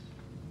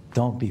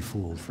 Don't be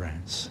fooled,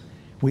 friends.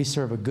 We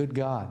serve a good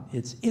God.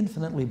 It's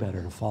infinitely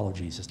better to follow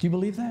Jesus. Do you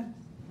believe that?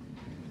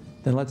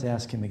 Then let's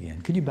ask him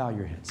again. Could you bow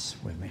your heads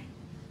with me?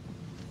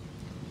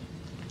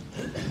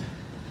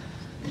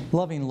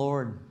 Loving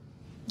Lord,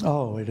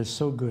 oh, it is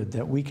so good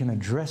that we can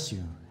address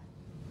you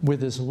with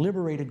this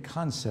liberated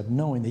concept,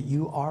 knowing that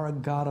you are a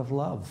God of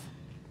love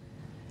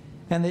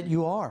and that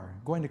you are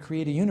going to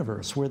create a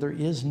universe where there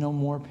is no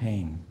more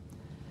pain,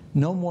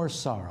 no more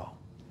sorrow,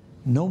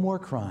 no more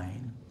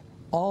crying.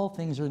 All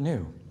things are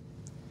new.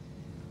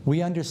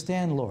 We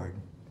understand, Lord,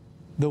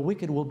 the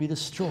wicked will be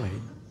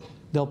destroyed.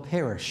 They'll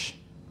perish.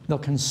 They'll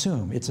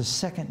consume. It's a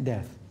second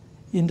death,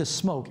 into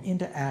smoke,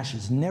 into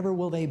ashes. Never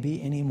will they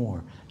be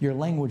anymore. Your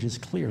language is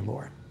clear,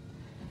 Lord,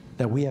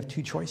 that we have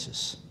two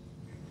choices,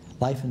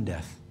 life and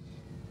death.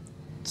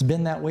 It's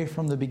been that way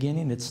from the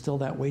beginning. It's still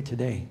that way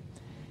today.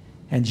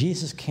 And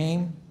Jesus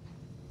came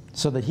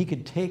so that he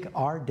could take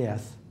our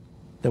death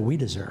that we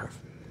deserve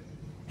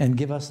and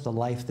give us the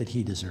life that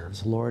he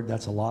deserves. Lord,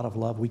 that's a lot of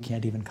love. We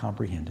can't even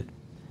comprehend it.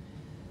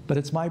 But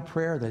it's my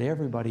prayer that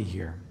everybody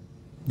here,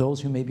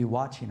 those who may be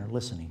watching or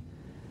listening,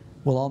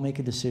 will all make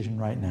a decision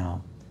right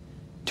now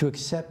to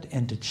accept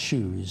and to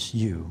choose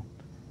you,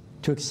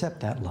 to accept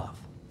that love.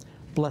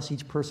 Bless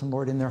each person,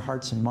 Lord, in their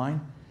hearts and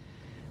mind.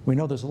 We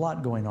know there's a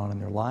lot going on in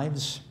their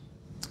lives,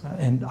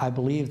 and I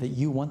believe that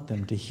you want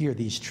them to hear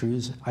these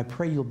truths. I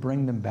pray you'll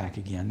bring them back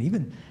again,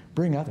 even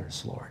bring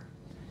others, Lord.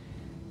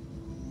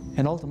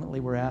 And ultimately,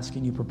 we're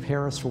asking you,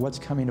 prepare us for what's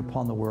coming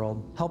upon the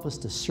world. Help us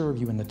to serve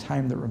you in the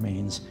time that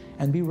remains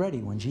and be ready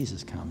when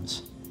Jesus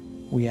comes.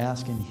 We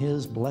ask in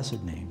his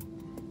blessed name.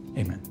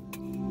 Amen.